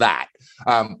 what's that?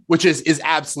 Which is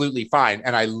absolutely fine.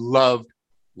 And I loved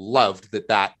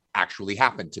that actually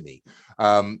happened to me.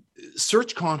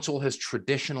 Search Console has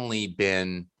traditionally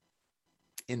been,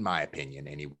 in my opinion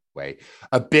anyway,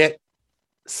 a bit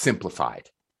simplified.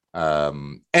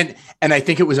 And I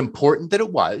think it was important that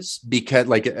it was, because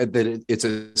that it's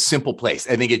a simple place.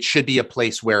 I think it should be a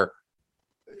place where,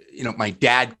 my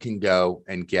dad can go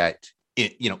and get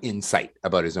insight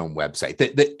about his own website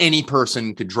that any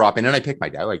person could drop in. And I pick my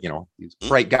dad, he's a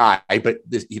bright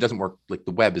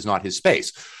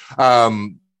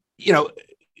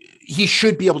he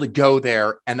should be able to go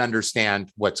there and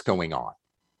understand what's going on,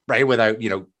 right? Without,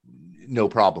 no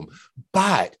problem.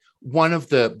 But one of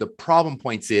the problem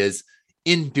points is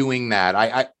in doing that,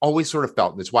 I always sort of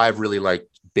felt, and that's why I've really liked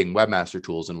Bing Webmaster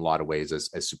Tools in a lot of ways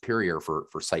as superior for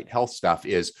site health stuff,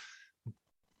 is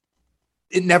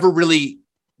it never really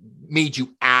made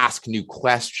you ask new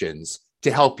questions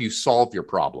to help you solve your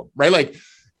problem, right? Like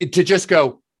to just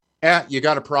go, you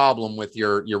got a problem with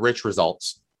your rich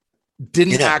results.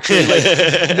 Didn't actually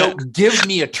give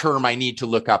me a term I need to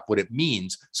look up what it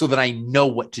means so that I know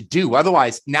what to do.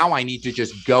 Otherwise, now I need to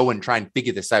just go and try and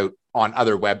figure this out on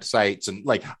other websites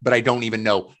but I don't even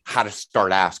know how to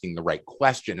start asking the right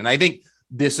question. And I think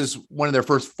this is one of their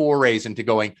first forays into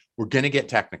going, we're going to get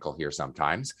technical here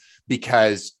sometimes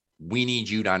because we need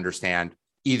you to understand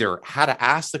either how to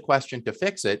ask the question to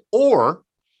fix it, or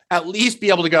at least be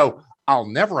able to go, I'll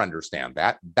never understand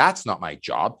that. That's not my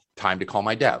job. Time to call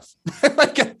my dev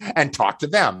and talk to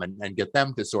them and get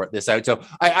them to sort this out. So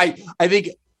I think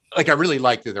I really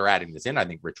like that they're adding this in. I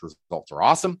think rich results are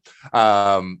awesome.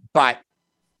 But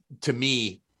to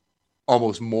me,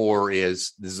 almost more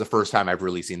this is the first time I've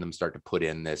really seen them start to put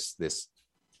in this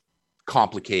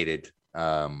complicated,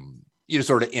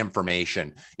 sort of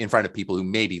information in front of people who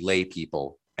may be lay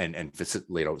people and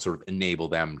facilitate, sort of enable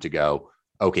them to go,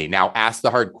 okay, now ask the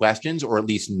hard questions, or at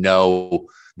least know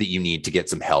that you need to get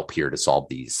some help here to solve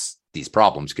these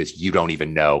problems because you don't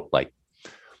even know, like,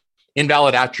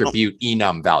 invalid attribute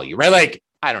enum value, right? Like,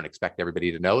 I don't expect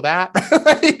everybody to know that,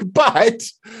 but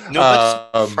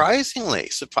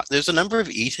surprisingly, there's a number of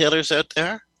e-tailers out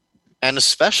there, and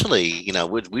especially,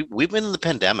 we've been in the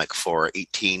pandemic for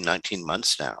 18, 19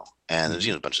 months now. And there's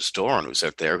a bunch of store owners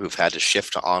out there who've had to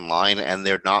shift to online, and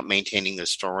they're not maintaining their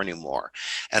store anymore.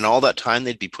 And all that time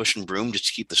they'd be pushing broom just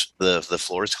to keep the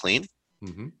floors clean.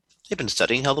 Mm-hmm. They've been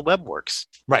studying how the web works.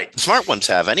 Right. The smart ones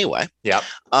have anyway. Yeah.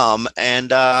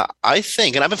 I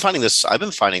think, and I've been finding this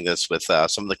with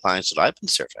some of the clients that I've been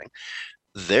serving.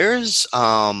 There's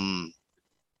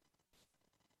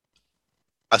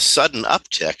a sudden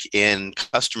uptick in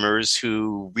customers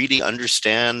who really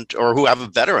understand, or who have a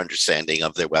better understanding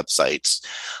of their websites.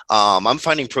 I'm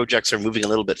finding projects are moving a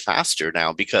little bit faster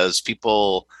now because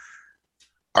people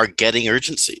are getting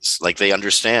urgencies. Like, they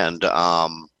understand.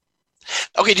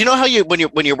 Okay, do you know how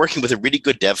when you're working with a really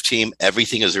good dev team,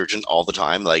 everything is urgent all the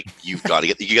time? Like, you've got to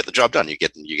get the job done. You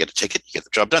get a ticket, you get the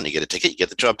job done. You get a ticket, you get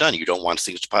the job done. You don't want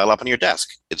things to pile up on your desk.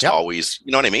 It's always,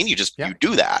 you know what I mean? You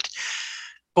do that.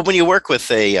 But when you work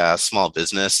with a small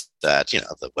business that,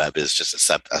 the web is just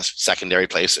a secondary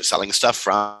place they're selling stuff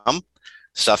from,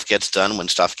 stuff gets done when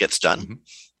stuff gets done. Mm-hmm.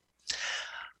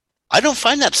 I don't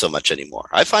find that so much anymore.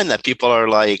 I find that people are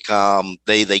like,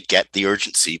 they get the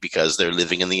urgency because they're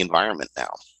living in the environment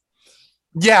now.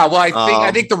 Yeah, well,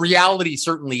 I think the reality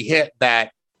certainly hit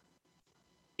that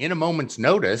in a moment's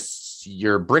notice,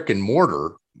 your brick and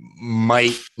mortar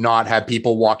might not have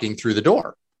people walking through the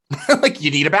door. Like,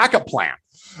 you need a backup plan.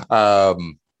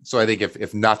 So I think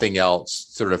if nothing else,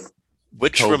 sort of,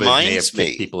 which COVID reminds may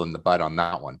have me, people in the butt on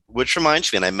that one. Which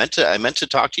reminds me, and I meant to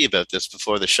talk to you about this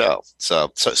before the show. So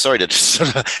sorry to just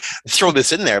sort of throw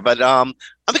this in there, but I'm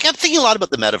thinking a lot about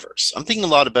the metaverse. I'm thinking a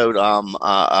lot about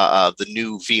the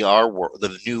new VR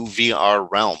the new VR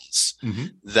realms mm-hmm.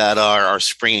 that are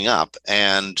springing up,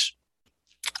 and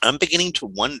I'm beginning to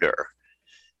wonder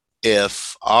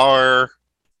if our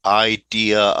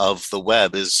idea of the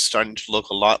web is starting to look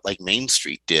a lot like Main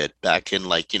Street did back in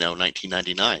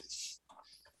 1999.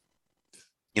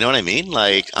 You know what I mean?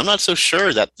 Like, I'm not so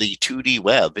sure that the 2D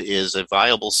web is a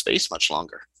viable space much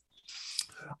longer.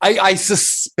 I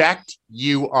suspect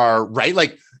you are right.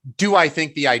 Like, do I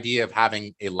think the idea of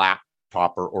having a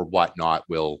laptop or whatnot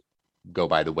will go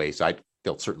by the wayside?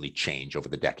 They'll certainly change over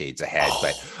the decades ahead,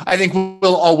 but I think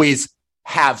we'll always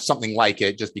have something like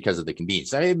it just because of the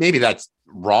convenience. I mean, maybe that's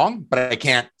wrong, but I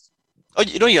can't. Oh,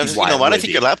 you know what? I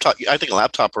think your laptop. I think a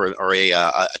laptop or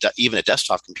even a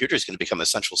desktop computer is going to become an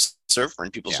essential server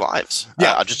in people's lives.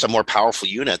 Yeah, just a more powerful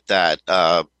unit that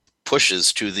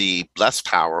pushes to the less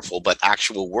powerful but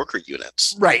actual worker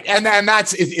units. Right, and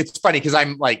that's it's funny because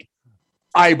I'm like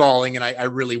eyeballing, and I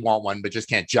really want one, but just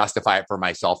can't justify it for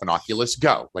myself. An Oculus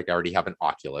Go, like, I already have an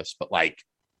Oculus, but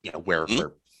where.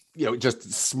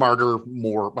 Just smarter,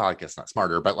 more, well, I guess not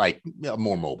smarter, but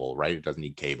more mobile, right? It doesn't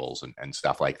need cables and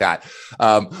stuff like that.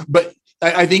 But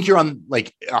I think you're on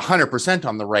 100%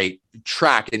 on the right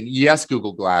track. And yes,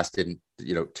 Google Glass didn't,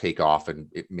 take off, and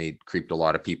it creeped a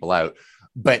lot of people out.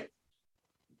 But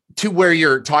to where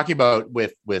you're talking about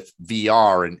with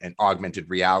VR and augmented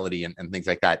reality and things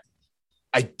like that,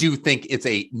 I do think it's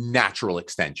a natural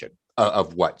extension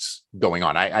of what's going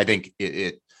on. I think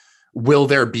it will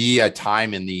there be a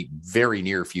time in the very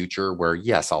near future where,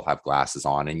 yes, I'll have glasses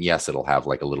on, and yes, it'll have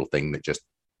like a little thing that just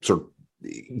sort of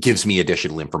gives me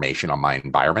additional information on my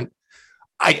environment?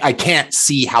 I can't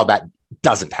see how that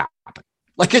doesn't happen.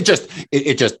 Like it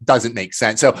just doesn't make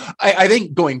sense. So I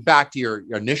think going back to your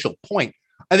initial point,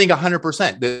 I think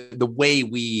 100% the way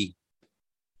we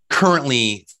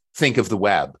currently think of the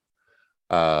web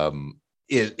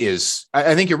is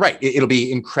I think you're right. It'll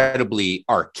be incredibly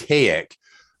archaic.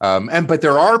 But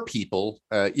there are people,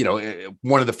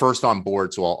 one of the first on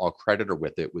board, so I'll credit her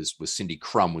with it, was Cindy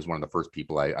Crum, was one of the first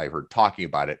people I heard talking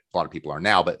about it. A lot of people are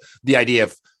now, but the idea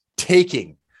of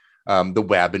taking the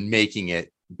web and making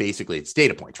it basically its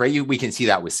data points, right? We can see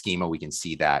that with schema. We can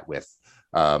see that with,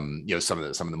 some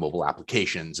of the mobile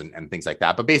applications and things like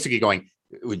that. But basically going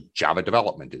with Java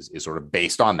development is sort of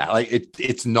based on that. Like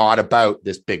it's not about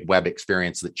this big web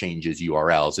experience that changes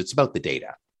URLs. It's about the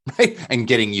data. Right. And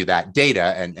getting you that data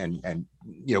and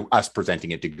us presenting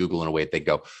it to Google in a way that they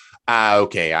go,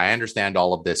 okay, I understand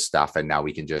all of this stuff. And now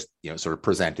we can just, sort of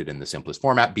present it in the simplest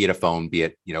format, be it a phone, be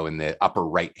it, in the upper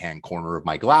right-hand corner of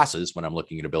my glasses when I'm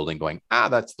looking at a building going,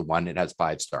 that's the one, it has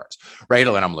 5 stars, right?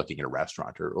 Or when I'm looking at a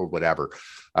restaurant or whatever.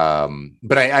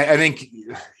 But I think,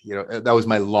 that was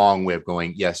my long way of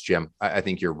going, yes, Jim, I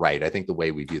think you're right. I think the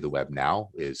way we view the web now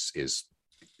is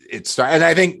and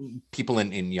I think people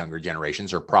in younger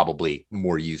generations are probably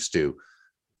more used to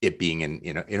it being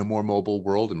in a more mobile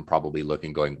world and probably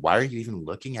going, why are you even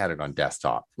looking at it on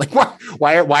desktop? Like,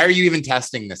 why are you even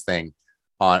testing this thing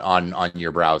on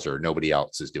your browser? Nobody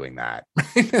else is doing that.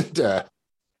 And,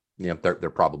 they're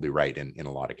probably right in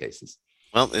a lot of cases.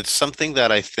 Well, it's something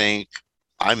that I think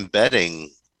I'm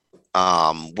betting.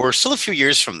 We're still a few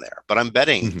years from there, but I'm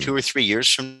betting 2 or 3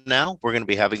 years from now, we're going to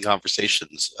be having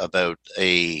conversations about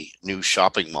a new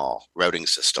shopping mall routing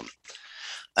system,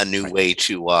 a new way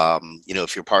to,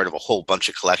 if you're part of a whole bunch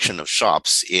of collection of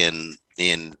shops in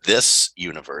this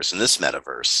universe, in this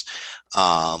metaverse,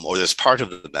 or this part of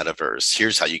the metaverse,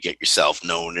 here's how you get yourself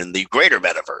known in the greater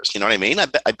metaverse. You know what I mean? I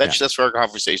bet you that's where our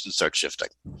conversation starts shifting.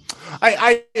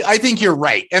 I think you're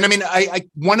right. And I mean, I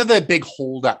one of the big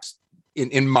holdups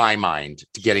in my mind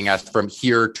to getting us from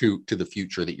here to the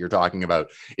future that you're talking about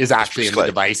is actually in the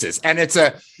devices. And it's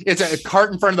a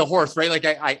cart in front of the horse, right? Like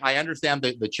I understand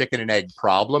the chicken and egg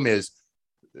problem is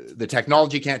the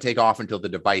technology can't take off until the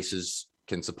devices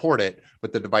can support it,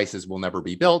 but the devices will never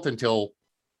be built until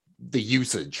the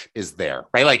usage is there,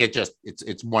 right? Like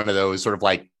it's one of those sort of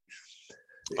like,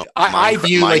 I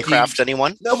view Minecraft,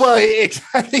 anyone? No, well,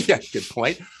 exactly. Yeah, good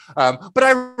point. But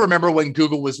I remember when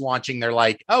Google was launching, they're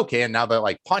like, okay, and now they're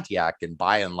like Pontiac and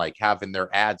buy and like having their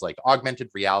ads like augmented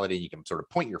reality. You can sort of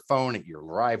point your phone at your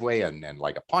driveway and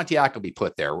like a Pontiac will be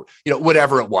put there,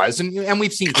 whatever it was. And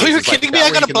we've seen. Oh, you're kidding me? I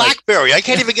got a BlackBerry. I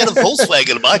can't even get a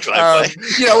Volkswagen in my driveway.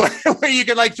 Where you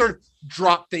can like sort of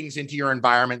drop things into your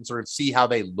environment and sort of see how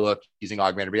they look using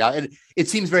augmented reality. And it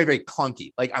seems very, very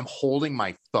clunky. Like I'm holding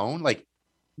my phone, like,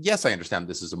 yes, I understand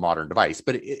this is a modern device,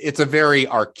 but it's a very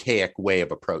archaic way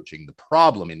of approaching the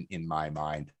problem in my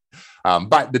mind.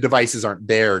 But the devices aren't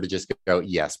there to just go,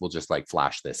 yes, we'll just like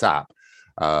flash this up,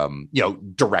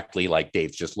 directly like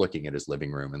Dave's just looking at his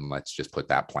living room and let's just put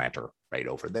that planter right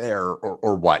over there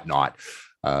or whatnot.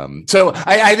 So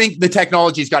I think the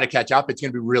technology's got to catch up. It's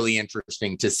going to be really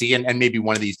interesting to see. And maybe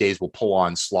one of these days we'll pull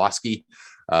on Slosky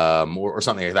or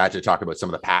something like that to talk about some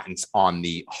of the patents on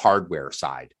the hardware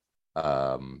side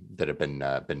that have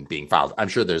been being filed. I'm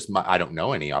sure I don't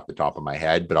know any off the top of my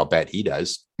head, but I'll bet he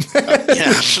does.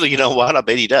 Yeah, actually, you know what? I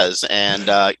bet he does.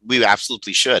 And we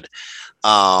absolutely should.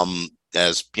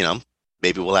 As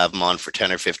maybe we'll have him on for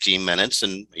 10 or 15 minutes,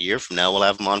 and a year from now, we'll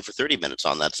have him on for 30 minutes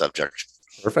on that subject.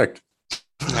 Perfect.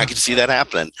 I can see that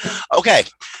happening. Okay.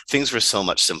 Things were so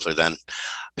much simpler then.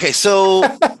 Okay. So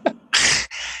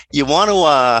you want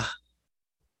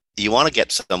to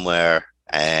get somewhere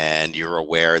and you're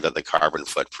aware that the carbon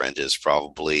footprint is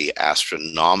probably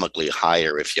astronomically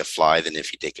higher if you fly than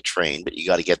if you take a train, but you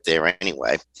got to get there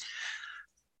anyway.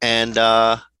 And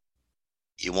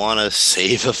you want to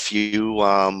save a few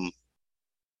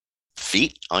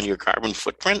feet on your carbon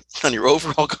footprint, on your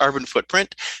overall carbon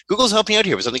footprint. Google's helping out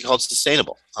here with something called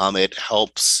Sustainable. It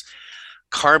helps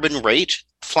carbon rate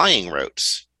flying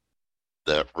routes.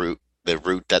 The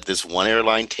route that this one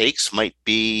airline takes might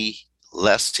be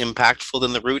less impactful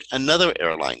than the route another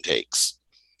airline takes.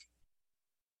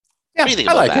 Yeah, what do you think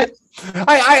I about like that? it.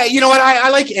 I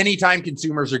like anytime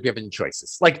consumers are given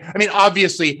choices. Like, I mean,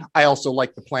 obviously, I also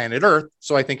like the planet Earth,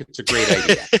 so I think it's a great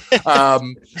idea.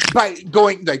 But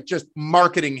going like just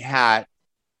marketing hat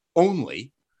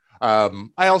only, I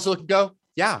also go,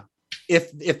 yeah,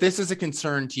 if this is a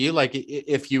concern to you, like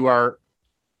if you are,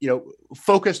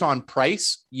 focused on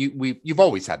price, you've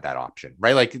always had that option,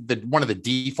 right? Like one of the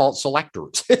default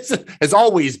selectors has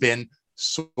always been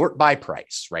sort by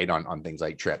price, right? On things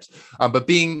like trips. But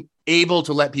being able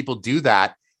to let people do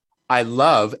that, I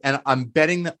love, and I'm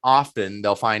betting that often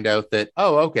they'll find out that,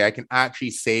 oh, okay, I can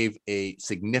actually save a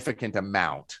significant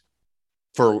amount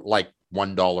for like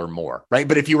 $1 more, right?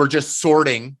 But if you were just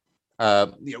sorting,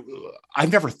 I've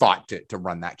never thought to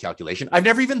run that calculation. I've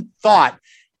never even thought,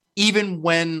 even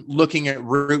when looking at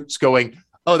routes, going,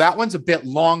 oh, that one's a bit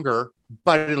longer,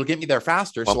 but it'll get me there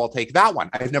faster, so I'll take that one.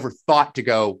 I've never thought to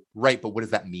go, right, but what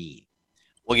does that mean?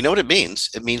 Well, you know what it means?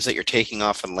 It means that you're taking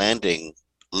off and landing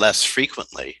less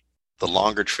frequently. The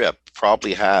longer trip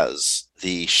probably has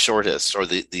the shortest or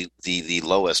the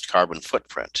lowest carbon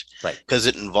footprint, right? Because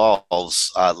it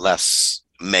involves less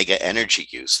mega energy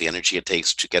use. The energy it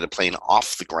takes to get a plane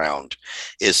off the ground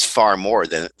is far more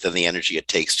than the energy it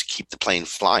takes to keep the plane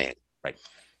flying. Right.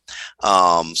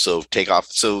 So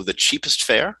the cheapest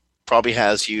fare probably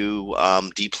has you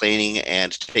deplaning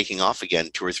and taking off again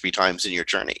 2 or 3 times in your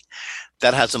journey.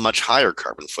 That has a much higher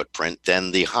carbon footprint than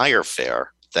the higher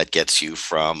fare that gets you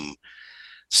from,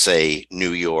 say,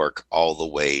 New York all the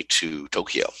way to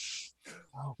Tokyo.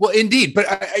 Well, indeed, but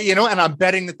and I'm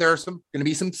betting that there are going to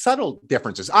be some subtle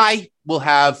differences. I will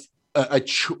have a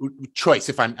choice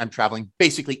if I'm traveling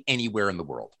basically anywhere in the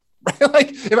world. Right? Like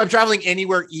if I'm traveling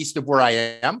anywhere east of where I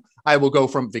am, I will go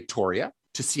from Victoria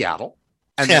to Seattle,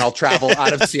 and then I'll travel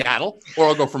out of Seattle, or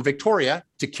I'll go from Victoria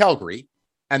to Calgary,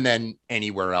 and then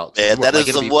anywhere else. And that is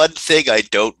the one thing I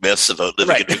don't miss about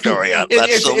living in Victoria.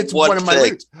 It's one of my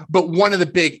routes. But one of the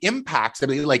big impacts,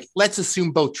 let's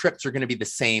assume both trips are going to be the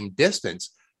same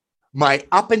distance. My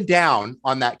up and down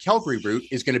on that Calgary route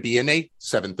is going to be in a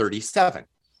 737.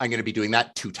 I'm going to be doing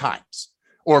that 2 times,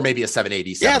 or maybe a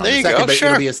 787. Yeah, there you go. But sure.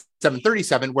 It'll be a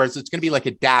 737, whereas it's going to be like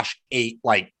a -8,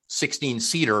 like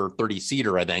 16-seater,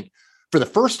 30-seater, I think, for the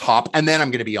first hop, and then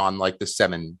I'm going to be on like the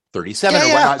 737 or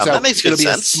whatnot. So that makes good sense.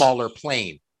 It'll be a smaller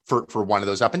plane for one of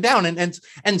those up and down,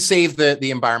 and save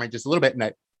the environment just a little bit.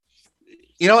 And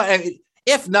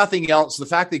if nothing else, the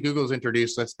fact that Google's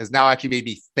introduced this has now actually made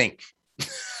me think.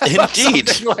 Indeed,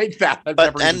 something like that. I've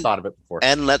never even thought of it before.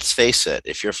 And let's face it,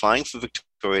 if you're flying from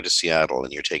Victoria to Seattle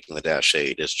and you're taking the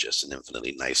 -8, it's just an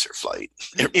infinitely nicer flight.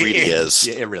 It really is.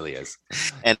 Yeah, it really is.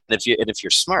 And if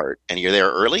you're smart and you're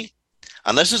there early,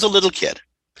 unless there's a little kid,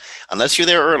 unless you're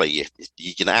there early,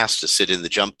 you can ask to sit in the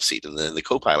jump seat and the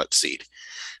co-pilot seat.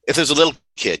 If there's a little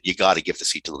kid, you got to give the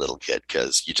seat to the little kid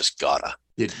because you just gotta.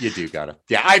 You do gotta.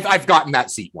 Yeah, I've gotten that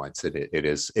seat once. It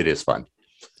is fun.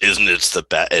 Isn't it the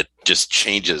best? It just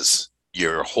changes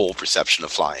your whole perception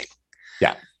of flying.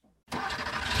 Yeah.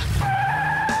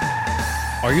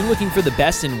 Are you looking for the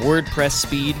best in WordPress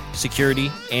speed,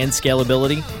 security, and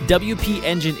scalability? WP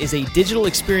Engine is a digital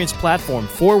experience platform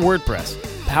for WordPress,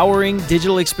 powering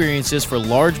digital experiences for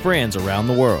large brands around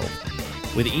the world.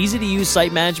 With easy-to-use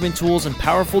site management tools and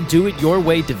powerful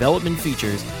do-it-your-way development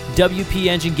features, WP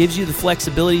Engine gives you the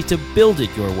flexibility to build it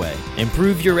your way.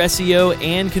 Improve your SEO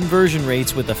and conversion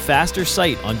rates with a faster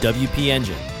site on WP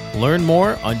Engine. Learn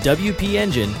more on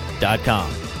WPEngine.com.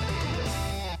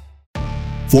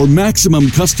 For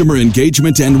maximum customer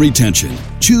engagement and retention,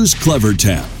 choose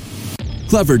CleverTap.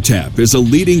 CleverTap is a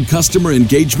leading customer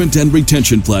engagement and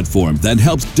retention platform that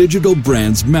helps digital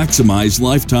brands maximize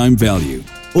lifetime value.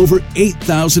 Over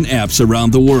 8,000 apps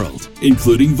around the world,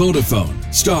 including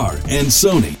Vodafone, Star, and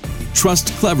Sony, trust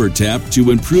CleverTap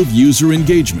to improve user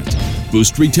engagement,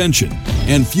 boost retention,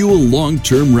 and fuel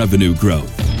long-term revenue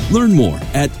growth. Learn more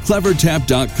at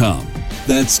clevertap.com.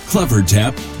 That's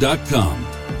clevertap.com.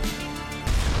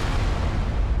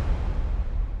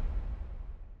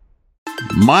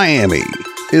 Miami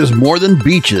is more than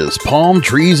beaches, palm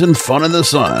trees, and fun in the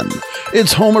sun.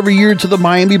 It's home every year to the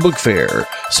Miami Book Fair,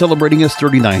 celebrating its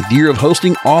 39th year of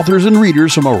hosting authors and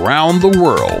readers from around the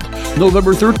world,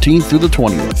 November 13th through the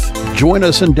 20th. Join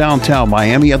us in downtown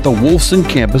Miami at the Wolfson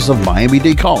campus of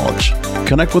Miami-Dade College.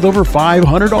 Connect with over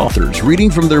 500 authors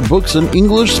reading from their books in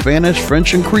English, Spanish,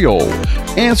 French, and Creole,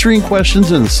 answering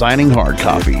questions and signing hard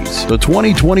copies. The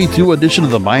 2022 edition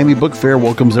of the Miami Book Fair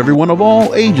welcomes everyone of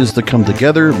all ages to come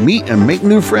together, meet and make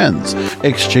new friends,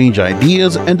 exchange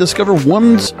ideas, and discover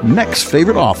one's next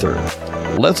favorite author.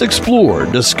 Let's explore,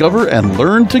 discover, and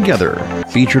learn together.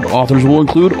 Featured authors will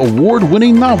include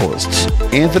award-winning novelists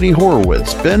Anthony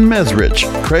Horowitz, Ben Mesrich,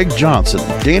 Craig Johnson,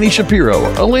 Danny Shapiro,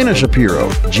 Elena Shapiro,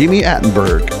 Jamie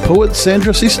Attenberg, poet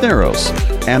Sandra Cisneros,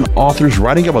 and authors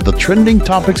writing about the trending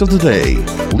topics of the day.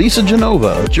 Lisa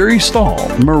Genova, Jerry Stahl,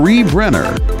 Marie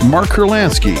Brenner, Mark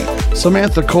Kurlansky,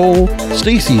 Samantha Cole,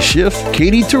 Stacy Schiff,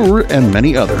 Katie Tour, and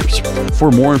many others.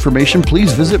 For more information,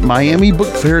 please visit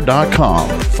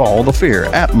MiamiBookFair.com. Follow the fair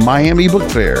at Miami Book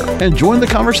Fair and join the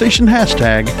conversation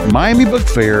hashtag Miami Book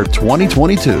Fair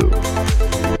 2022.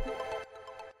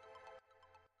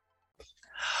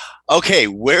 Okay,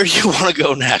 where do you want to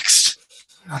go next?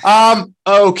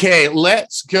 Okay,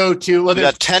 let's go to... We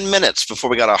got 10 minutes before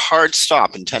we got a hard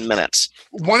stop in 10 minutes.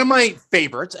 One of my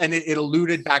favorites, and it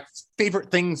alluded back to favorite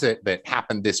things that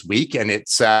happened this week, and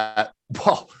it's,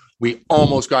 we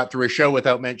almost got through a show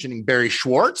without mentioning Barry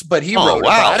Schwartz, but he wrote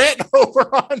about it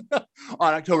over on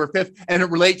October 5th, and it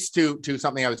relates to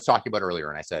something I was talking about earlier,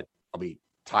 and I said, I'll be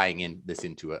tying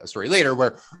into a story later,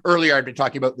 where earlier I'd been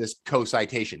talking about this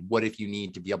co-citation. What if you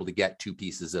need to be able to get two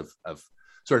pieces of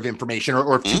sort of information,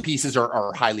 or if two pieces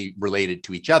are highly related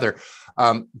to each other?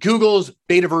 Google's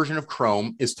beta version of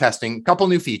Chrome is testing a couple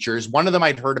new features. One of them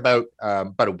I'd heard about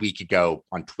a week ago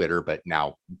on Twitter, but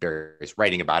now Barry's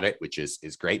writing about it, which is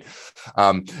great.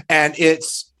 And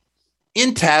it's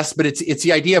in test, but it's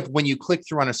the idea of when you click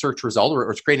through on a search result,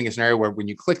 or it's creating a scenario where when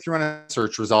you click through on a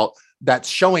search result, that's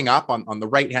showing up on the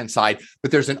right-hand side,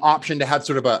 but there's an option to have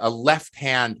sort of a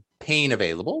left-hand pane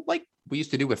available, like we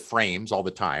used to do with frames all the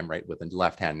time, right? With the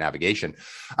left-hand navigation,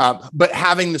 but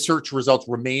having the search results,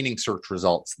 remaining search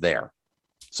results there.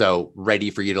 So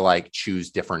ready for you to like choose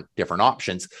different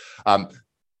options.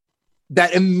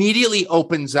 That immediately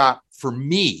opens up for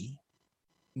me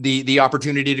the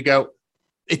opportunity to go,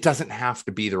 it doesn't have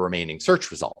to be the remaining search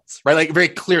results, right? Like very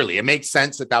clearly, it makes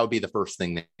sense that would be the first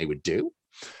thing that they would do.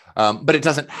 But it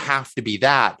doesn't have to be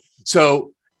that.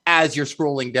 So as you're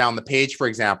scrolling down the page, for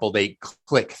example, they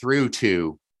click through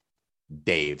to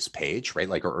Dave's page, right?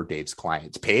 Like, or Dave's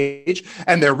client's page,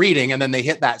 and they're reading, and then they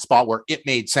hit that spot where it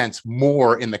made sense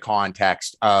more in the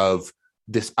context of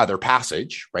this other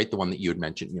passage, right? The one that you had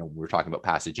mentioned, we were talking about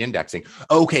passage indexing.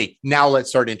 Okay, now let's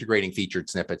start integrating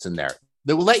featured snippets in there.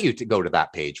 They will let you to go to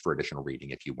that page for additional reading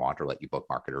if you want, or let you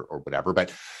bookmark it or whatever.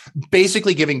 But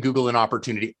basically giving Google an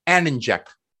opportunity and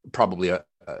inject probably a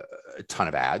ton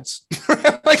of ads.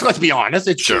 Like, let's be honest,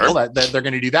 it's Google that they're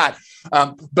going to do that.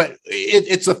 But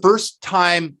it's the first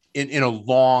time in a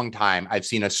long time I've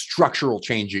seen a structural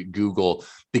change at Google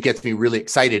that gets me really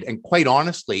excited, and quite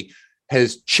honestly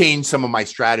has changed some of my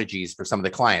strategies for some of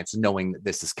the clients, knowing that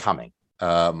this is coming.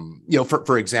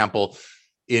 For example,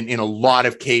 in a lot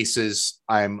of cases,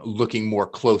 I'm looking more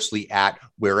closely at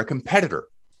where a competitor,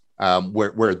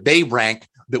 where they rank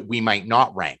that we might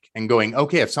not rank, and going,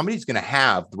 okay, if somebody's going to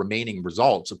have the remaining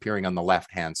results appearing on the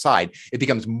left-hand side, it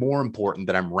becomes more important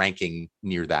that I'm ranking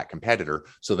near that competitor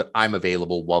so that I'm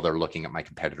available while they're looking at my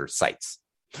competitor's sites,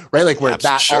 right? Like where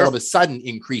that all of a sudden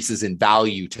increases in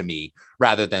value to me,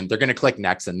 rather than they're going to click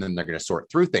next and then they're going to sort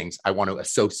through things. I want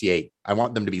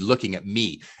them to be looking at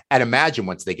me, and imagine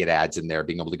once they get ads in there,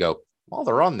 being able to go, well,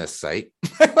 they're on this site,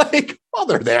 like, well,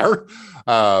 they're there.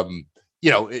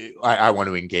 I want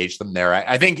to engage them there.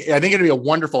 I think it'd be a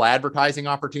wonderful advertising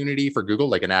opportunity for Google,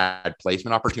 like an ad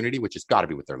placement opportunity, which has got to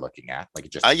be what they're looking at. Like,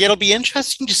 it just it'll be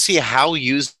interesting to see how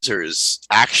users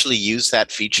actually use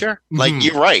that feature. Like,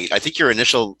 you're right. I think your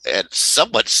initial and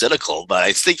somewhat cynical, but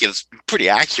I think it's pretty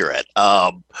accurate.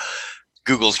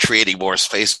 Google's creating more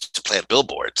space to plant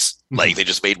billboards. Like, they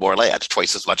just made more land,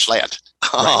 twice as much land.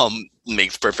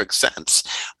 Makes perfect sense.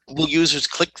 Will users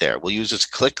click there? Will users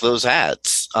click those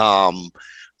ads?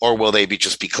 Or will they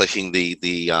just be clicking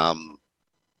the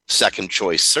second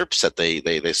choice SERPs that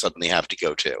they suddenly have to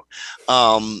go to?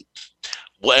 And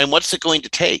what's it going to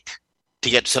take to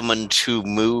get someone to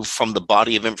move from the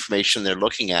body of information they're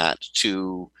looking at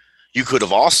to you could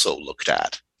have also looked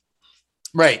at?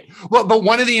 Right. Well, but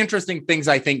one of the interesting things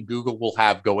I think Google will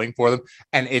have going for them,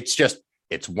 and it's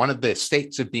one of the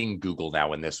states of being Google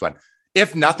now in this one.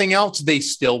 If nothing else, they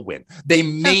still win. They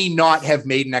may not have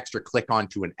made an extra click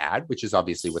onto an ad, which is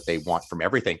obviously what they want from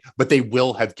everything, but they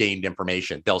will have gained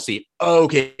information. They'll see,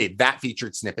 okay, that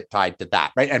featured snippet tied to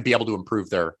that, right? And be able to improve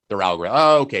their algorithm.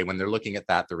 Oh, okay, when they're looking at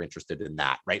that, they're interested in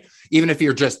that, right? Even if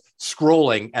you're just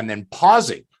scrolling and then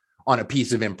pausing on a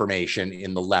piece of information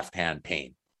in the left-hand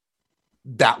pane,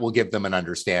 that will give them an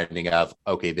understanding of,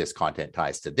 okay, this content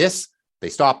ties to this. They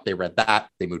stopped, they read that,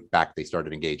 they moved back, they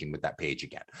started engaging with that page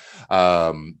again.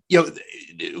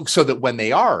 So that when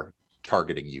they are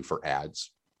targeting you for ads,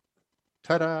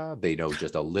 ta-da, they know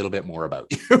just a little bit more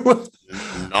about you.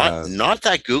 Not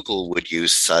that Google would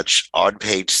use such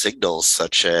on-page signals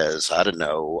such as, I don't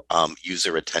know,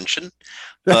 user attention.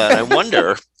 But I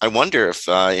wonder if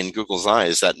in Google's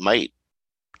eyes that might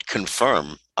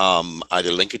confirm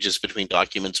either linkages between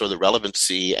documents or the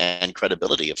relevancy and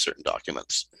credibility of certain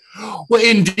documents. Well,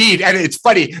 indeed. And it's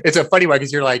funny. It's a funny one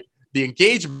because you're like, the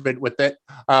engagement with it.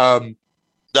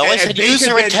 No, I said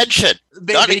user attention,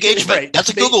 not engagement. Right. That's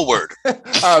a Google word.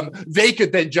 They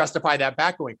could then justify that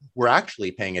back going, we're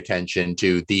actually paying attention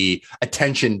to the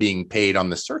attention being paid on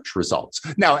the search results.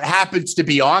 Now, it happens to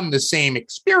be on the same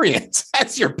experience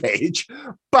as your page,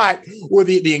 but with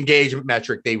the engagement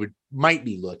metric they might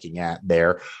be looking at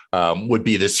there would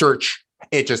be the search.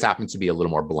 It just happens to be a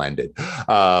little more blended.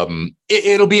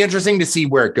 It'll be interesting to see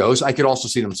where it goes. I could also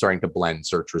see them starting to blend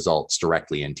search results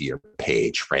directly into your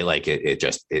page, right? Like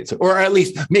it's, or at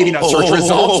least maybe not search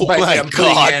results, but my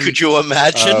God, could you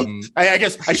imagine? I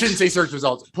guess I shouldn't say search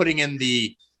results, putting in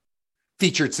the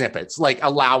featured snippets, like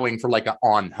allowing for like an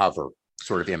on hover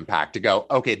sort of impact to go,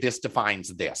 okay, this defines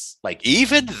this. Like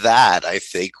even that, I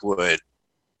think would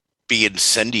be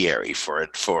incendiary for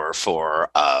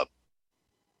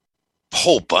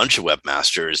whole bunch of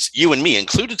webmasters, you and me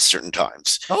included, certain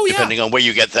times. Oh, yeah. Depending on where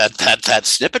you get that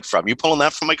snippet from. You pulling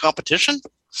that from my competition?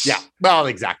 Yeah. Well,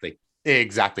 exactly.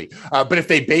 But if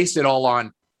they based it all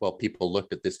on, well, people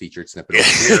looked at this featured snippet over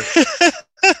here.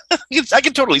 I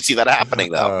can totally see that happening,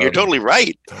 though. You're totally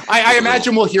right. I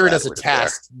imagine we'll hear it as a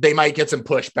test. They might get some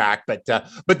pushback, but that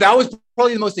was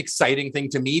probably the most exciting thing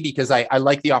to me because I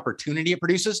like the opportunity it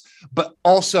produces. But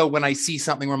also when I see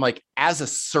something where I'm like, as a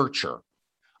searcher,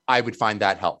 I would find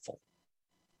that helpful,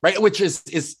 right? Which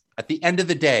is at the end of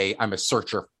the day, I'm a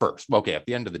searcher first. Okay, at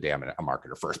the end of the day, I'm a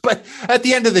marketer first. But at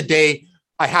the end of the day,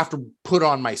 I have to put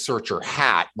on my searcher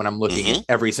hat when I'm looking at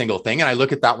every single thing. And I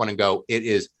look at that one and go, it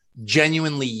is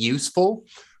genuinely useful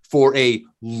for a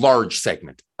large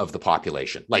segment of the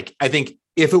population. Like, I think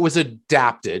if it was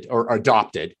adapted or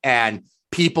adopted and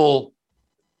people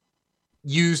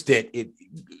used it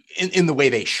in the way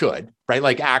they should, right?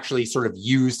 Like actually sort of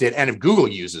used it. And if Google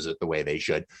uses it the way they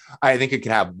should, I think it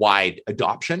could have wide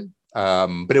adoption.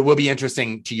 But it will be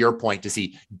interesting to your point to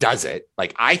see, does it?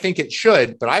 Like, I think it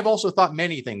should, but I've also thought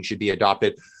many things should be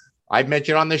adopted. I've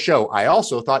mentioned on the show, I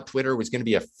also thought Twitter was going to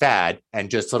be a fad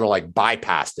and just sort of like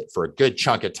bypassed it for a good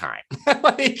chunk of time.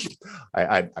 Like,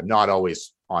 I'm not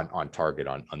always on target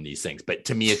on these things, but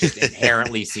to me, it just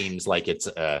inherently seems like it's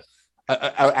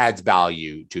adds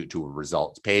value to a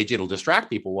results page. It'll distract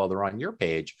people while they're on your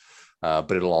page,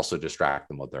 but it'll also distract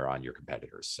them while they're on your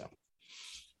competitors.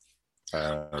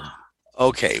 So,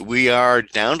 okay, we are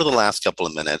down to the last couple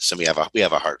of minutes, and we have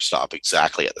a hard stop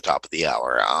exactly at the top of the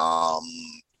hour.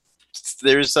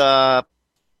 There's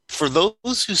for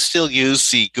those who still use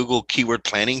the Google Keyword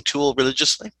Planning tool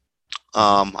religiously.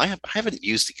 I haven't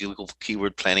used the Google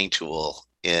Keyword Planning tool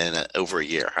in over a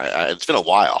year. It's been a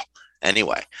while.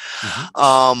 Anyway,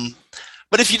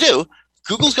 but if you do,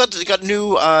 Google's got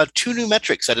new two new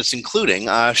metrics that it's including,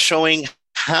 showing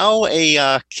how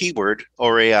a keyword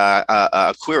or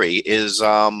a query is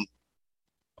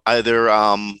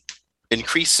either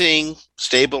increasing,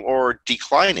 stable, or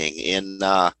declining in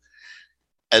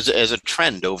as a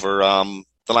trend over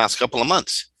the last couple of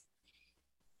months.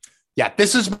 Yeah,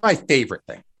 this is my favorite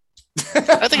thing.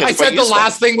 I think I said the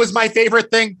last thing was my favorite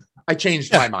thing. I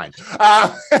changed my mind.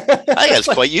 I think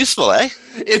it's quite useful, eh?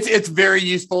 It's very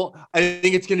useful. I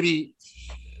think it's going to be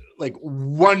like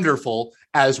wonderful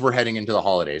as we're heading into the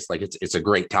holidays. Like it's a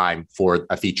great time for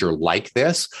a feature like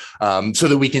this, so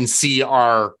that we can see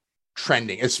our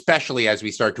trending, especially as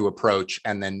we start to approach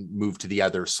and then move to the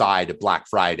other side of Black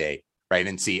Friday, right?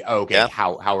 And see, how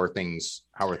are things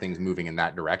moving in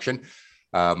that direction?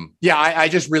 I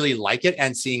just really like it,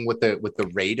 and seeing what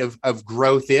the rate of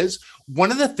growth is. One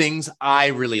of the things I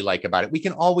really like about it, we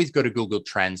can always go to Google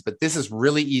Trends, but this is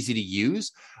really easy to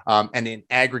use. And in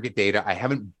aggregate data, I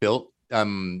haven't built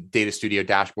Data Studio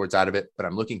dashboards out of it, but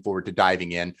I'm looking forward to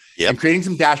diving in and creating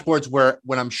some dashboards where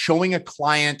when I'm showing a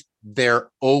client their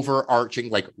overarching,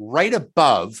 like right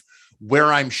above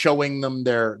where I'm showing them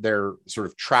their sort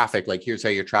of traffic, like here's how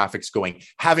your traffic's going,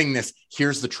 having this,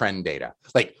 here's the trend data.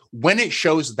 Like when it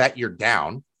shows that you're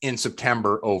down in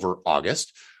September over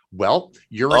August, well,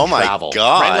 you're in travel. Oh my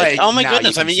God. Right? Like, oh my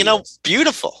goodness. I mean,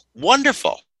 beautiful,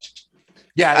 wonderful.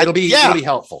 Yeah, it'll be really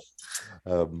helpful.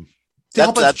 To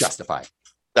help us justify.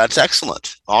 That's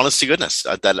excellent. Honest to goodness,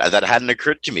 that hadn't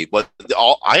occurred to me. But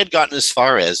I had gotten as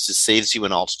far as it saves you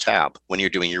an Alt tab when you're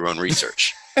doing your own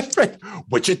research. Right.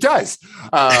 Which it does.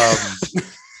 So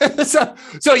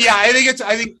yeah,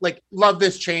 I think like love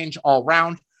this change all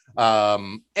around.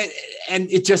 And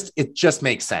it just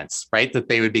makes sense, right? That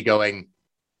they would be going,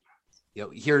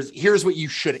 here's what you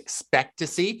should expect to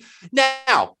see.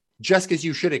 Now, just because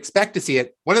you should expect to see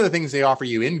it, one of the things they offer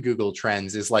you in Google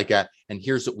Trends is like and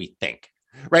here's what we think.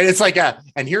 Right. It's like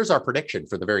and here's our prediction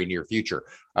for the very near future.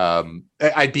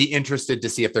 I'd be interested to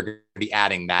see if they're going to be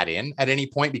adding that in at any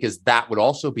point, because that would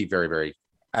also be very, very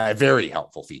A very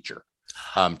helpful feature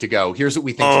to go, here's what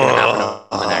we think is going to happen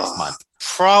in the next month.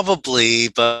 Probably,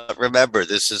 but remember,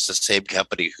 this is the same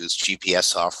company whose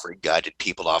GPS offering guided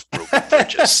people off broken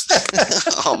bridges.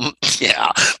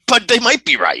 Yeah, but they might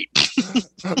be right.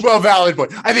 Well, valid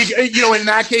point. I think, in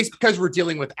that case, because we're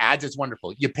dealing with ads, it's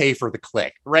wonderful. You pay for the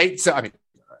click, right? So, I mean,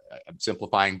 I'm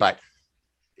simplifying, but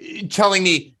telling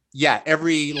me, yeah,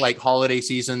 every holiday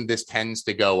season, this tends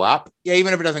to go up. Yeah,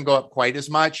 even if it doesn't go up quite as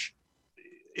much,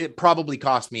 it probably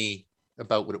cost me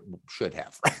about what it should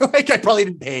have. I probably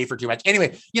didn't pay for too much.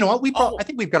 Anyway, you know what? I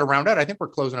think we've got to round out. I think we're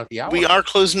closing out the hour. We are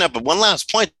closing up. But one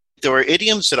last point: there are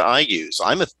idioms that I use.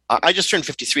 I just turned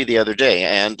 53 the other day,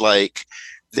 and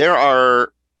there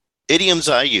are idioms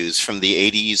I use from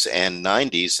the 80s and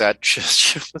 90s that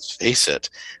just let's face it,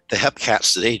 the hep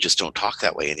cats today just don't talk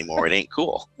that way anymore. It ain't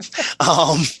cool.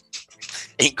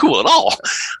 Ain't cool at all.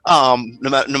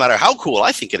 No matter how cool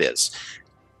I think it is.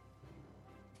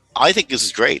 I think this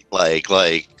is great.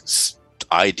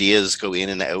 Ideas go in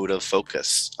and out of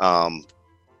focus.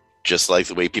 Just like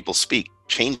the way people speak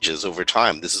changes over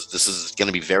time. This is going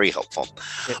to be very helpful.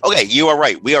 Okay, you are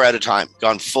right. We are out of time.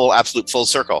 Gone absolute full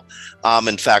circle.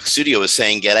 In fact, Studio is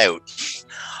saying get out.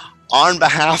 On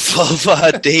behalf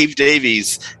of Dave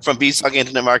Davies from Beanstalk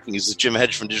Internet Marketing, this is Jim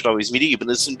Hedge from Digital Always Media. You've been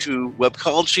listening to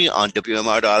Webcology on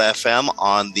WMR.fm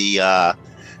on the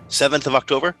 7th of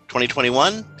October,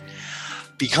 2021.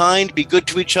 Be kind, be good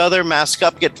to each other, mask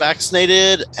up, get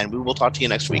vaccinated, and we will talk to you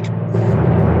next week.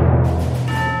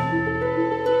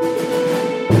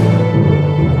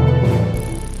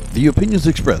 The opinions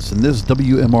expressed in this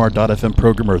WMR.fm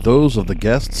program are those of the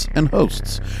guests and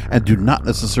hosts and do not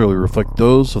necessarily reflect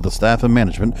those of the staff and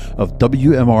management of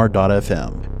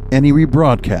WMR.fm. Any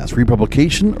rebroadcast,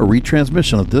 republication, or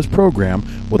retransmission of this program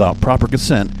without proper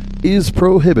consent is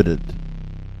prohibited.